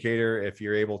communicator, if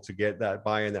you're able to get that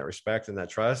buy-in, that respect and that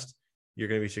trust, you're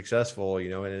going to be successful,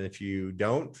 and if you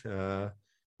don't,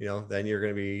 then you're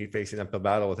going to be facing up a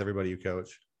battle with everybody you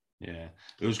coach. Yeah,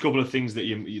 there was a couple of things that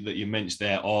you mentioned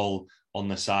there, all on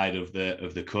the side of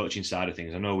the coaching side of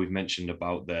things. I know we've mentioned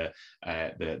about the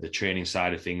training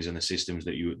side of things and the systems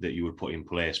that you would put in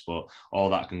place, but all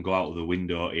that can go out of the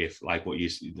window if, like what you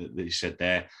said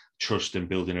there, trust and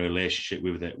building a relationship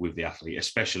with the athlete,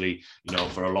 especially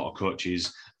for a lot of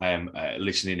coaches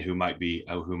listening who might be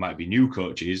new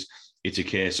coaches. It's a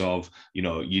case of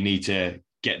you need to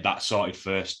get that sorted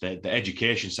first. The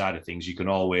education side of things, you can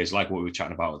always, like what we were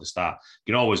chatting about at the start,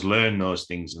 you can always learn those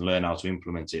things and learn how to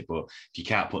implement it. But if you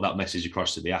can't put that message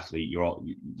across to the athlete, you're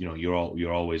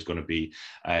always going to be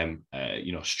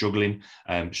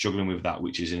struggling with that,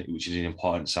 which is an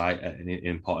important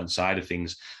side of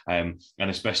things, and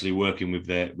especially working with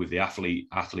the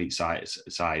athlete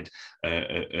side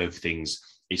of things.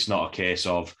 It's not a case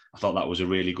of, I thought that was a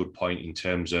really good point in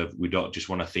terms of, we don't just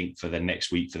want to think for the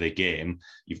next week for the game.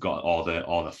 You've got all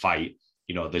the fight,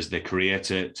 there's the career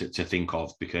to think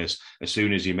of, because as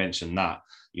soon as you mention that,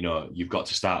 you've got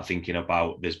to start thinking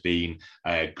about, there's been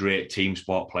great team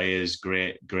sport players,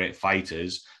 great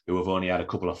fighters who have only had a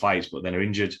couple of fights, but then are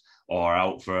injured or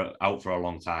out for a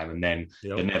long time. And then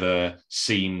They're never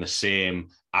seen the same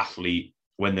athlete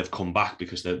when they've come back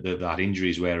because they've had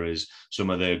injuries, whereas some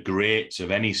of the greats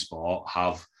of any sport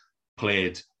have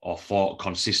played or fought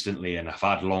consistently and have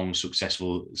had long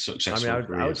successful careers.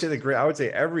 I would say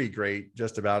every great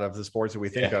just about of the sports that we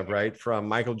think of, right? From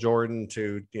Michael Jordan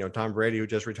to Tom Brady, who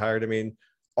just retired. I mean,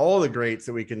 all the greats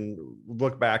that we can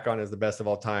look back on as the best of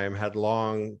all time had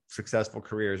long, successful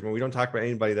careers. I mean, we don't talk about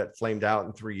anybody that flamed out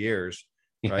in 3 years.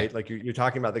 Right. Like you're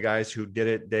talking about the guys who did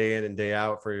it day in and day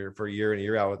out for a year in and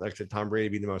year out, with, like I said, Tom Brady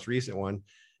being the most recent one.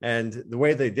 And the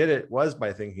way they did it was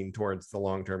by thinking towards the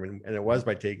long term, and it was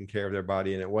by taking care of their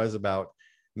body. And it was about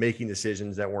making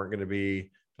decisions that weren't going to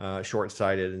be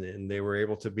short-sighted, and they were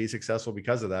able to be successful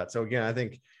because of that. So again, I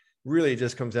think really it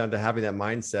just comes down to having that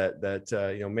mindset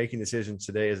that, making decisions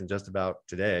today isn't just about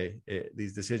today.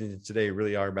 These decisions today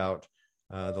really are about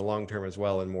the long term as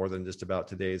well, and more than just about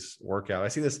today's workout. I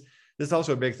see this is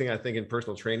also a big thing, I think, in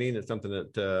personal training. It's something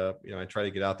that, I try to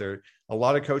get out there. A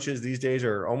lot of coaches these days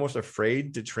are almost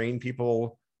afraid to train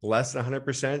people less than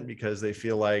 100% because they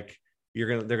feel like they're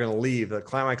going to leave.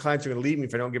 My clients are going to leave me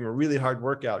if I don't give them a really hard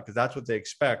workout, because that's what they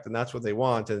expect and that's what they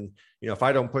want. And, if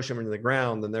I don't push them into the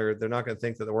ground, then they're not going to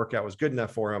think that the workout was good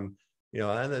enough for them.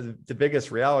 And the biggest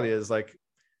reality is, like,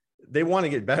 they want to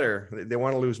get better. They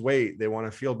want to lose weight. They want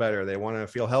to feel better. They want to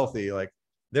feel healthy. Like,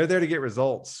 they're there to get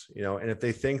results, and if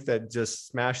they think that just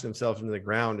smashing themselves into the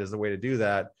ground is the way to do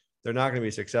that, they're not going to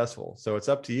be successful. So it's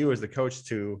up to you as the coach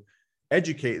to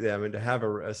educate them and to have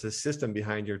a system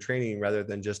behind your training, rather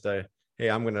than just hey,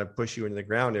 I'm going to push you into the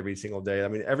ground every single day. I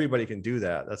mean, everybody can do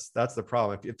that. That's the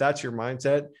problem. If that's your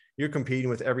mindset, you're competing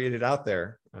with every idiot out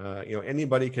there.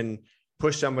 Anybody can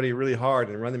push somebody really hard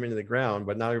and run them into the ground,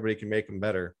 but not everybody can make them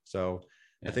better. So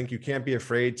I think you can't be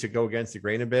afraid to go against the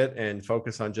grain a bit and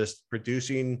focus on just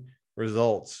producing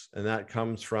results. And that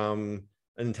comes from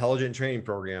an intelligent training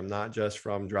program, not just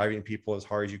from driving people as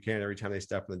hard as you can every time they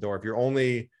step in the door. If your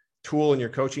only tool in your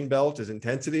coaching belt is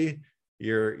intensity,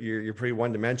 you're pretty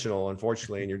one-dimensional,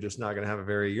 unfortunately, and you're just not going to have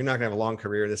you're not going to have a long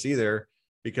career in this either,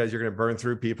 because you're going to burn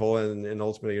through people, and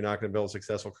ultimately you're not going to build a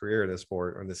successful career in this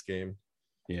sport or in this game.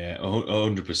 Yeah,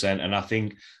 100%. And I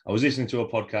think I was listening to a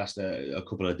podcast a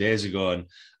couple of days ago, and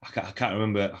I can't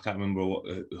remember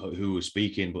who was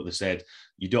speaking, but they said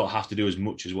you don't have to do as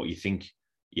much as what you think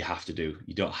you have to do.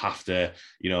 You don't have to,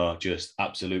 just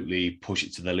absolutely push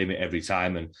it to the limit every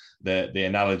time. And the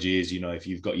analogy is, if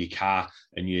you've got your car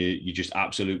and you just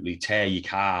absolutely tear your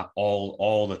car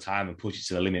all the time and push it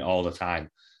to the limit all the time,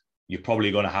 you're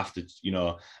probably going to have to,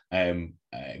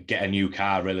 get a new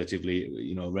car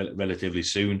relatively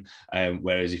soon.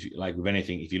 Whereas if, like with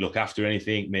anything, if you look after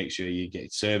anything, make sure you get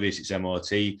it serviced, it's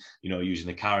MOT, using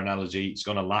the car analogy, it's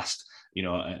going to last,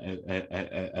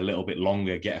 a little bit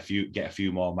longer, get a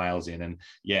few more miles in. And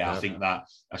I think that,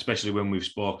 especially when we've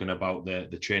spoken about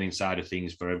the training side of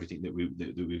things for everything that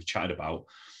we've chatted about,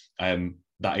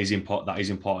 that is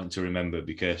important to remember,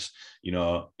 because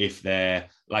if they're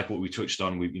like what we touched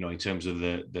on, in terms of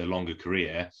the longer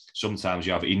career, sometimes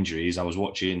you have injuries. I was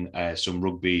watching some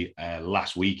rugby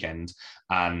last weekend,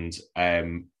 and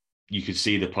you could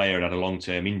see the player had a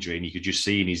long-term injury, and you could just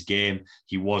see in his game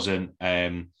he wasn't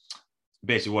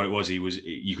basically what it was.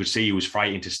 You could see he was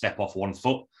frightened to step off one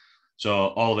foot, so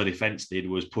all the defense did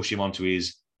was push him onto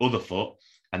his other foot.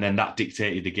 And then that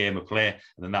dictated the game of play,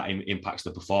 and then that impacts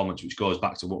the performance, which goes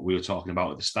back to what we were talking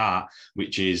about at the start,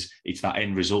 which is it's that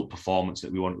end result performance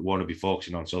that we want to be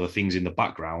focusing on. So the things in the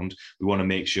background, we want to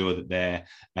make sure that they're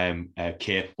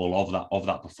capable of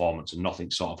that performance, and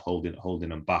nothing sort of holding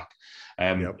them back.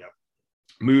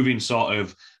 Moving sort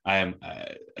of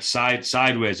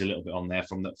sideways a little bit on there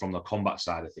from the combat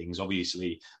side of things,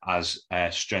 obviously as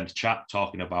strength chat,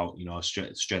 talking about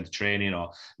strength training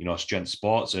or strength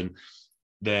sports, and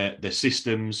the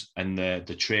systems and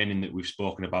the training that we've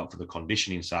spoken about for the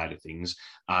conditioning side of things,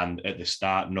 and at the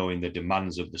start knowing the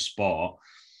demands of the sport.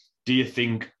 Do you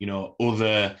think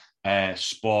other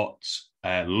sports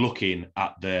looking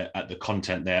at the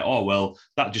content there, oh well,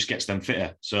 that just gets them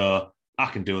fitter, so I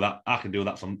can do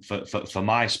that for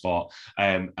my sport,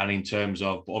 and in terms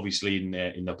of obviously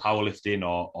in the powerlifting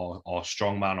or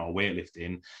strongman or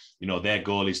weightlifting, their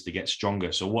goal is to get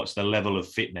stronger. So what's the level of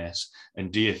fitness,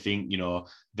 and do you think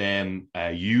them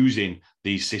using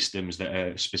these systems that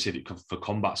are specific for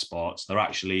combat sports, they're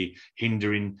actually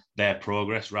hindering their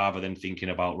progress, rather than thinking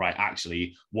about, right,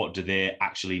 actually what do they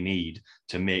actually need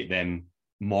to make them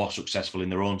more successful in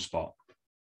their own sport?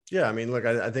 Yeah, I mean, look,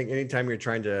 I think anytime you're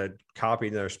trying to copy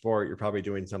another sport, you're probably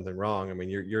doing something wrong. I mean,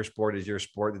 your sport is your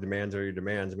sport. The demands are your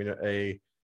demands. I mean,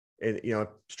 a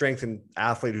strengthened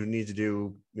athlete who needs to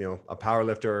do, a power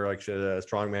lifter, or like a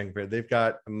strongman, they've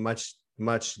got a much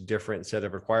different set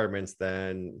of requirements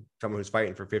than someone who's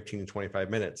fighting for 15 to 25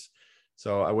 minutes.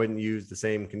 So I wouldn't use the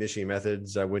same conditioning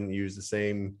methods. I wouldn't use the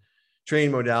same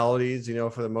training modalities.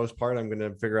 For the most part, I'm going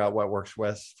to figure out what works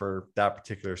best for that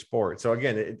particular sport. So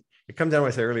again, it comes down to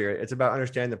what I said earlier. It's about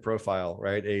understanding the profile,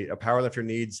 right? A powerlifter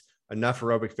needs enough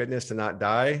aerobic fitness to not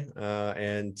die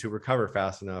and to recover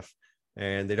fast enough.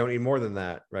 And they don't need more than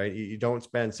that, right? You don't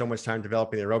spend so much time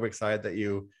developing the aerobic side that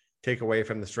you take away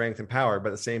from the strength and power. But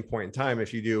at the same point in time,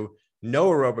 if you do no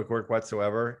aerobic work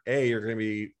whatsoever, A, you're going to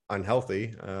be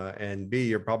unhealthy, and B,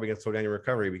 you're probably going to slow down your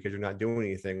recovery because you're not doing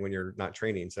anything when you're not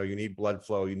training. So you need blood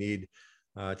flow. You need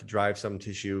to drive some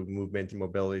tissue movement and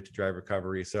mobility to drive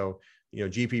recovery. So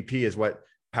GPP is what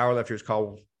powerlifters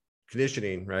call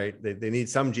conditioning, right? They need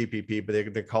some GPP,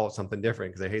 but they call it something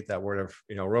different because they hate that word of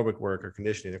aerobic work or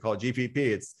conditioning. They call it GPP.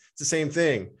 It's the same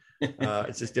thing.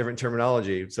 It's just different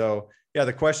terminology. So yeah,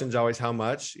 the question is always how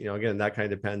much. Again, that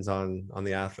kind of depends on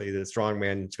the athlete. The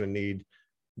strongman is going to need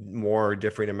more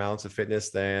different amounts of fitness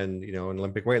than an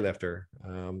Olympic weightlifter.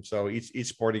 So each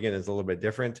sport again is a little bit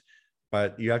different,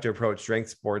 but you have to approach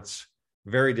strength sports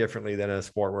very differently than a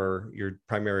sport where your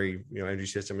primary energy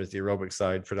system is the aerobic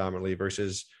side predominantly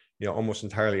versus almost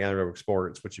entirely anaerobic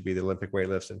sports, which would be the Olympic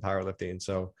weightlifts and powerlifting.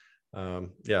 So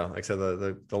Yeah, like I said,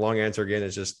 the long answer again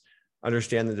is just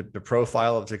understand the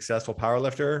profile of a successful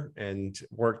powerlifter and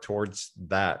work towards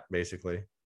that, basically.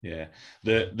 Yeah,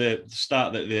 the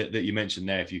start that you mentioned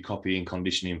there, if you're copying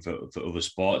conditioning for other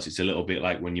sports, it's a little bit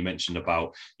like when you mentioned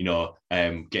about,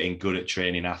 getting good at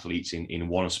training athletes in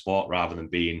one sport rather than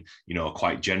being,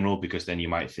 quite general, because then you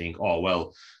might think, oh,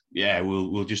 well, yeah,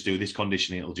 we'll just do this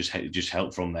conditioning, it'll just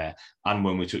help from there. And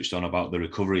when we touched on about the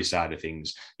recovery side of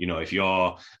things, if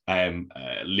you're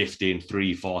lifting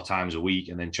 3-4 times a week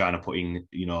and then trying to put in,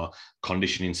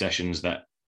 conditioning sessions that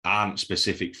aren't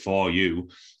specific for you,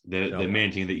 the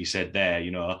main thing that you said there, they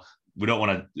don't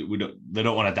want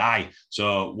to die.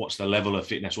 So what's the level of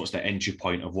fitness? What's the entry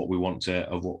point of what we want to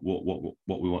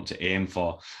what we want to aim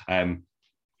for?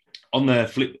 On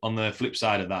the flip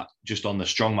side of that, just on the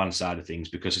strongman side of things,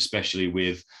 because especially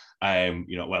with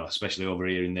especially over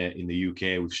here in the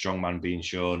UK, with strongman being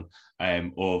shown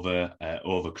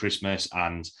over Christmas,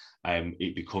 and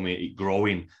it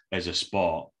growing as a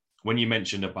sport. When you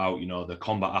mentioned about, the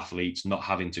combat athletes not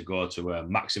having to go to a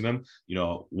maximum,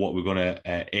 what we're going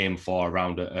to aim for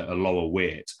around a lower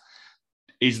weight,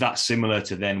 is that similar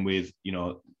to then with,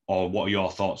 or what are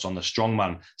your thoughts on the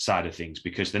strongman side of things?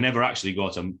 Because they never actually go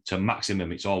to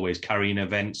maximum. It's always carrying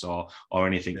events or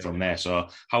anything from there. So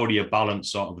how do you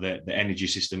balance sort of the energy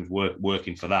systems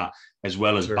working for that, as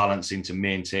well as balancing to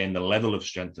maintain the level of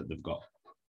strength that they've got?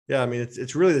 Yeah, I mean,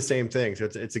 it's really the same thing. So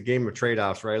it's a game of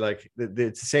trade-offs, right? Like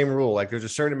it's the same rule. Like there's a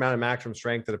certain amount of maximum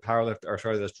strength that the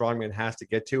strongman has to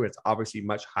get to. It's obviously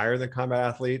much higher than combat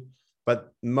athlete,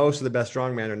 but most of the best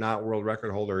strongmen are not world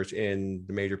record holders in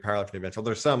the major powerlifting events.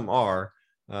 Although some are,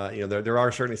 there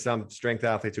are certainly some strength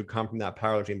athletes who come from that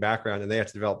powerlifting background and they have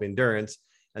to develop endurance.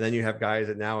 And then you have guys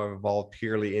that now have evolved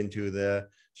purely into the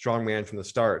strongman from the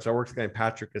start. So I worked with a guy named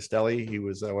Patrick Castelli. He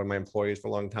was one of my employees for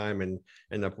a long time and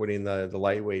ended up winning the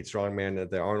lightweight strongman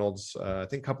at the Arnold's, I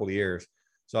think a couple of years.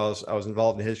 So I was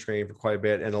involved in his training for quite a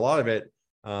bit. And a lot of it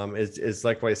is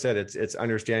like what I said, it's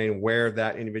understanding where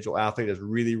that individual athlete is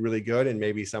really, really good. And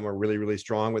maybe some are really, really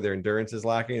strong, but their endurance is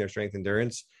lacking, their strength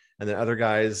endurance. And then other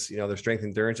guys, their strength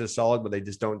endurance is solid, but they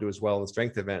just don't do as well in the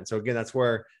strength event. So again, that's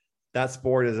where that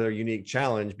sport is a unique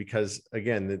challenge, because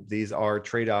again, these are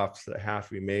trade-offs that have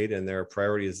to be made and there are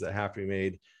priorities that have to be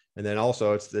made. And then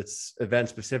also it's event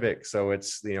specific. So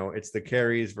it's the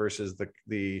carries versus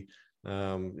the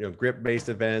grip based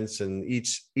events, and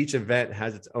each event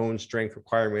has its own strength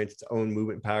requirements, its own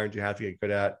movement patterns you have to get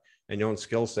good at, and your own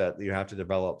skill set that you have to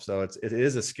develop. So it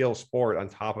is a skill sport on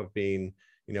top of being,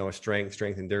 a strength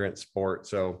endurance sport.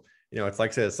 So, it's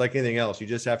like I said, it's like anything else. You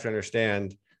just have to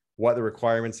understand what the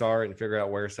requirements are and figure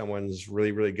out where someone's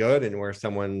really, really good and where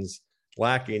someone's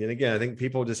lacking. And again, I think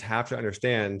people just have to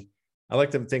understand. I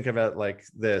like to think of it like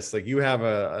this: like you have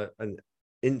a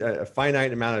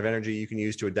finite amount of energy you can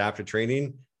use to adapt to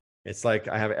training. It's like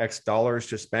I have X dollars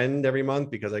to spend every month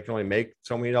because I can only make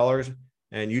so many dollars,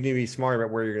 and you need to be smart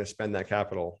about where you're going to spend that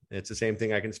capital. It's the same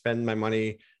thing. I can spend my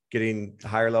money getting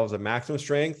higher levels of maximum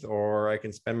strength, or I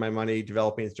can spend my money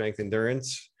developing strength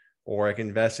endurance, or I can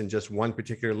invest in just one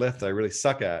particular lift that I really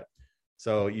suck at.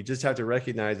 So you just have to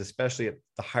recognize, especially at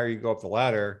the higher you go up the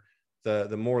ladder,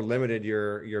 the more limited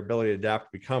your ability to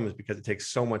adapt becomes, because it takes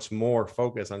so much more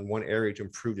focus on one area to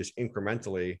improve just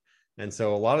incrementally. And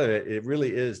so a lot of it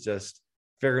really is just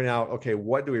figuring out, okay,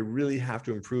 what do we really have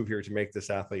to improve here to make this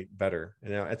athlete better?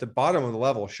 And now at the bottom of the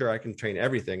level, sure, I can train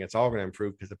everything. It's all going to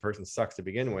improve because the person sucks to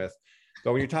begin with.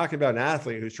 But when you're talking about an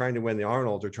athlete who's trying to win the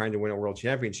Arnold's or trying to win a world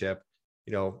championship,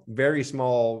 very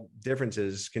small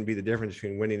differences can be the difference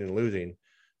between winning and losing.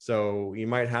 So you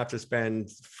might have to spend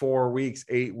 4 weeks,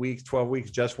 8 weeks, 12 weeks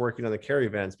just working on the carry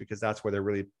events because that's where they're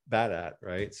really bad at,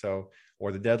 right? So,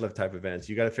 or the deadlift type events.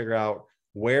 You got to figure out,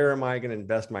 where am I going to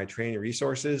invest my training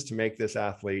resources to make this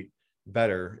athlete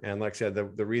better? And like I said,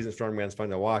 the reason strongman's fun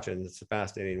to watch, and it's a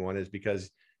fascinating one, is because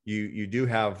you do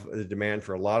have the demand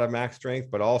for a lot of max strength,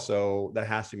 but also that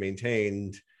has to be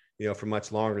maintained, for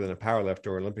much longer than a powerlifter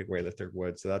or Olympic weightlifter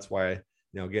would. So that's why,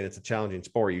 again, it's a challenging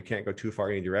sport. You can't go too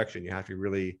far in any direction. You have to be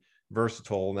really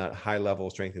versatile in that high level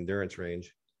strength endurance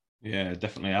range. Yeah,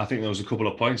 definitely. I think there was a couple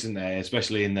of points in there,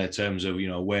 especially in the terms of,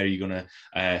 where you're going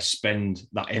to spend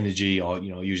that energy, or,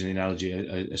 using the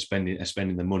analogy of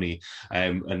spending the money.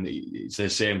 And it's the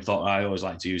same thought. I always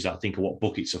like to use that. Think of what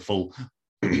buckets are full.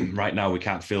 Right now, we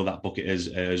can't fill that bucket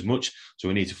as much. So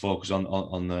we need to focus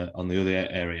on the other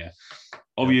area.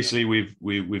 Obviously,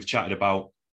 we've chatted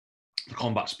about the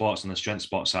combat sports and the strength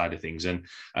sports side of things. And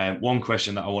one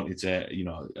question that I wanted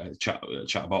to,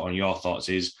 chat about on your thoughts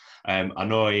is, I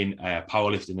know in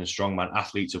powerlifting and strongman,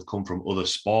 athletes have come from other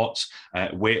sports,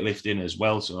 weightlifting as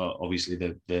well. So obviously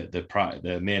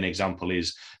the main example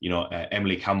is,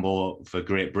 Emily Campbell for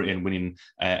Great Britain winning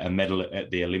a medal at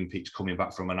the Olympics, coming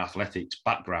back from an athletics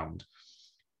background.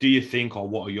 Do you think, or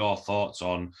what are your thoughts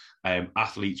on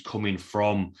athletes coming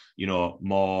from,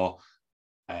 more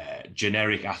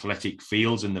generic athletic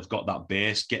fields, and they've got that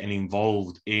base, getting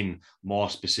involved in more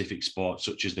specific sports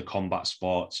such as the combat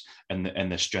sports and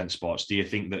the strength sports? Do you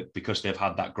think that because they've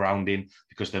had that grounding,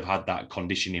 because they've had that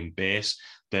conditioning base,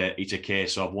 that it's a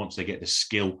case of once they get the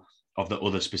skill of the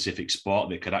other specific sport,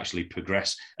 they could actually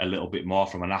progress a little bit more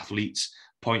from an athlete's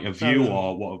point of view?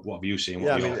 Or what have you seen?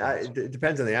 Yeah, it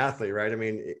depends on the athlete, right? I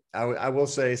mean, I will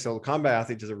say, so combat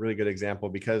athletes is a really good example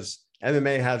because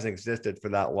MMA hasn't existed for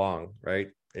that long, right?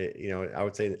 I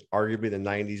would say arguably the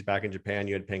 90s back in Japan,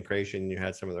 you had pankration, you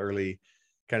had some of the early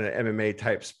kind of MMA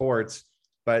type sports.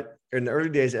 But in the early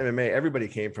days of MMA, everybody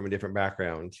came from a different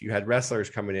background. You had wrestlers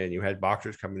coming in, you had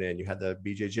boxers coming in, you had the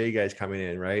BJJ guys coming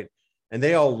in, right? And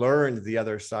they all learned the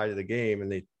other side of the game,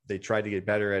 and they tried to get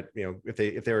better at, if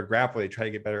they were a grappler, they try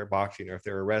to get better at boxing, or if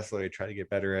they were a wrestler, they try to get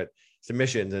better at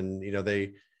submissions. And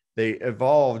they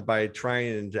evolved by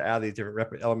trying to add these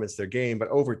different elements to their game. But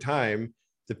over time,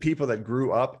 the people that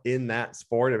grew up in that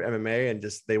sport of MMA and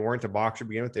just, they weren't a boxer to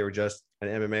begin with, they were just an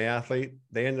MMA athlete,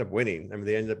 they ended up winning. I mean,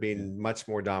 they ended up being much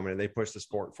more dominant. They pushed the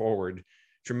sport forward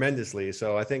tremendously.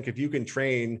 So I think if you can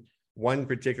train one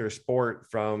particular sport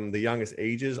from the youngest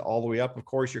ages all the way up, of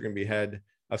course, you're going to be ahead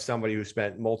of somebody who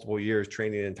spent multiple years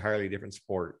training an entirely different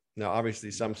sport. Now,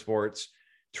 obviously, some sports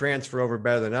transfer over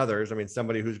better than others. I mean,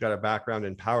 somebody who's got a background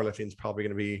in powerlifting is probably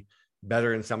going to be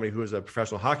better than somebody who is a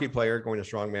professional hockey player going to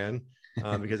strongman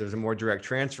because there's a more direct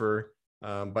transfer.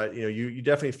 But you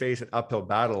definitely face an uphill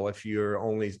battle if you're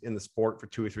only in the sport for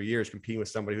 2 or 3 years competing with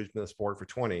somebody who's been in the sport for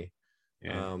 20.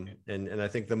 And I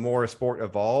think the more a sport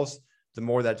evolves, the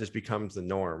more that just becomes the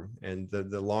norm. And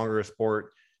the longer a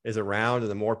sport is around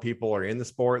and the more people are in the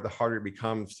sport, the harder it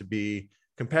becomes to be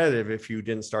competitive if you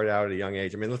didn't start out at a young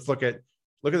age. I mean, let's look at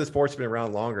the sports that have been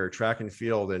around longer, track and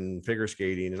field and figure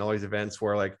skating and all these events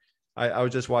where, like, I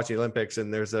was just watching the Olympics,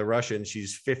 and there's a Russian,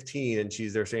 she's 15, and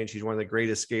they're saying she's one of the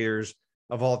greatest skaters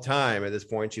of all time at this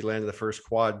point. She landed the first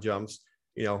quad jumps.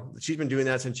 She's been doing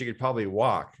that since she could probably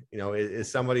walk. Is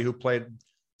somebody who played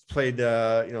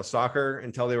soccer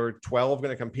until they were 12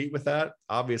 going to compete with that?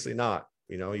 Obviously not.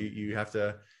 You have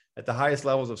to, at the highest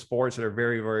levels of sports that are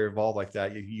very, very evolved like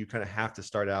that, you kind of have to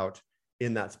start out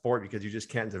in that sport because you just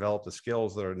can't develop the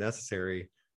skills that are necessary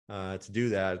to do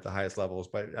that at the highest levels.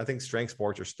 But I think strength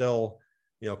sports are still,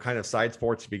 kind of side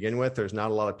sports to begin with. There's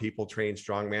not a lot of people train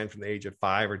strongman from the age of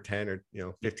 5 or 10 or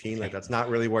 15. Like, that's not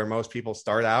really where most people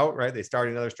start out, right? They start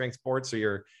in other strength sports, so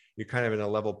you're kind of in a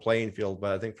level playing field.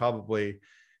 But I think probably,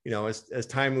 as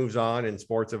time moves on and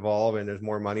sports evolve and there's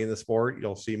more money in the sport,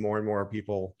 you'll see more and more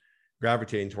people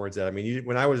gravitating towards that. I mean,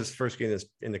 when I was first getting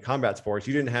into combat sports,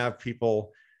 you didn't have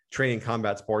people training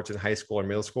combat sports in high school or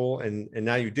middle school. And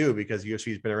now you do, because UFC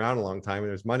has been around a long time and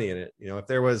there's money in it. If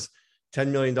there was $10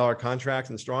 million contracts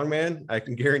in strongman, I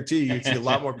can guarantee you'd see a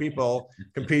lot more people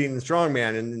competing in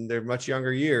strongman in their much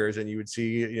younger years. And you would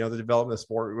see, the development of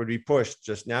sport would be pushed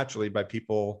just naturally by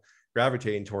people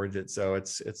gravitating towards it. So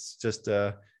it's just,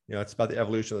 it's about the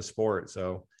evolution of the sport.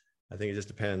 So I think it just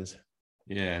depends.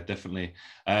 Yeah, definitely.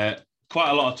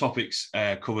 Quite a lot of topics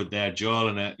covered there,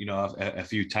 Joel, and a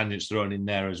few tangents thrown in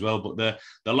there as well. But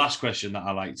the last question that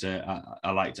I like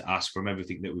to ask from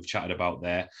everything that we've chatted about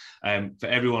there, for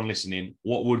everyone listening,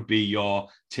 what would be your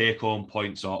take-home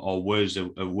points or words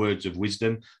of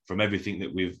wisdom from everything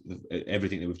that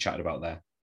we've chatted about there?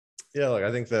 Yeah, look,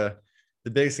 I think the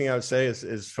biggest thing I would say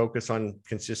is focus on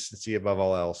consistency above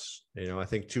all else. I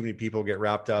think too many people get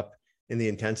wrapped up in the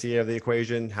intensity of the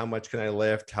equation. How much can I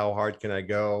lift? How hard can I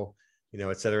go?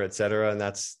 Et cetera, et cetera. And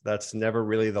that's never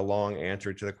really the long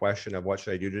answer to the question of what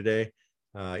should I do today?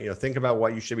 Think about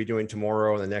what you should be doing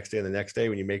tomorrow and the next day and the next day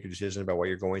when you make a decision about what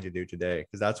you're going to do today,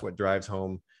 because that's what drives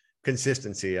home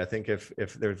consistency. I think if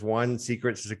there's one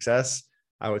secret to success,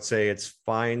 I would say it's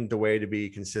find the way to be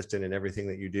consistent in everything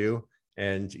that you do,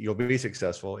 and you'll be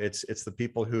successful. It's the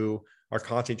people who are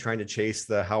constantly trying to chase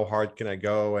the how hard can I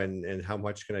go and how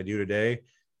much can I do today,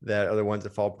 that are the ones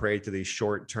that fall prey to these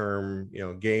short-term,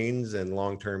 gains and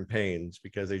long-term pains,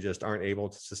 because they just aren't able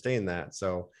to sustain that.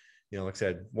 So, like I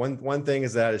said, one thing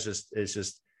is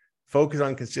just focus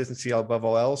on consistency above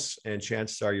all else, and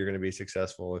chances are you're going to be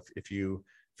successful. If you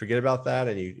forget about that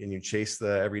and you chase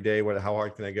the every day, how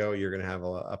hard can I go, you're going to have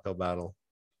an uphill battle.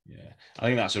 Yeah, I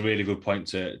think that's a really good point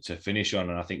to finish on.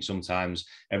 And I think sometimes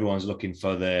everyone's looking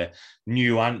for the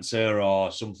new answer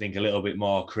or something a little bit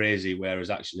more crazy,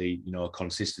 whereas actually,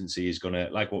 consistency is going to,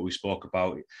 like what we spoke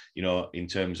about, in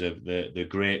terms of the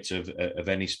greats of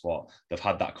any sport, they've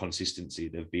had that consistency.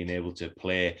 They've been able to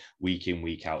play week in,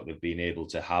 week out. They've been able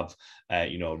to have,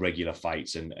 regular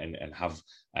fights and have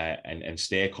and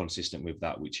stay consistent with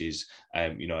that, which is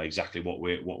exactly what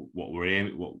we're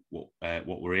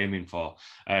aiming for.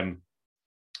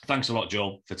 Thanks a lot,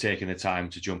 Joel, for taking the time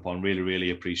to jump on. Really,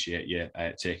 really appreciate you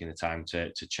taking the time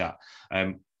to chat.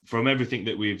 From everything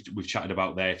that we've chatted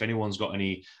about there, if anyone's got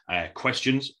any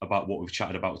questions about what we've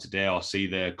chatted about today, or see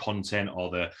the content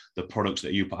or the products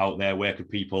that you put out there, where could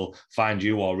people find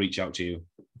you or reach out to you?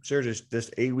 Sure.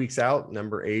 Just 8 weeks out,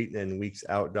 number 8, and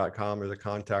weeksout.com. There's a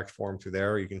contact form through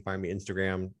there. You can find me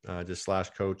Instagram, just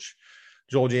 /coach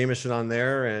Joel Jamieson on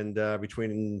there. And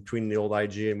between the old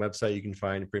IG and website, you can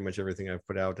find pretty much everything I've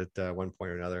put out at one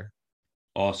point or another.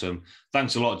 Awesome.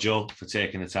 Thanks a lot, Joel, for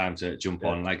taking the time to jump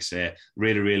on. Like I say,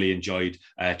 really, really enjoyed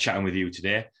chatting with you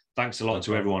today. Thanks a lot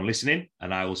to everyone listening,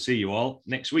 and I will see you all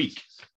next week.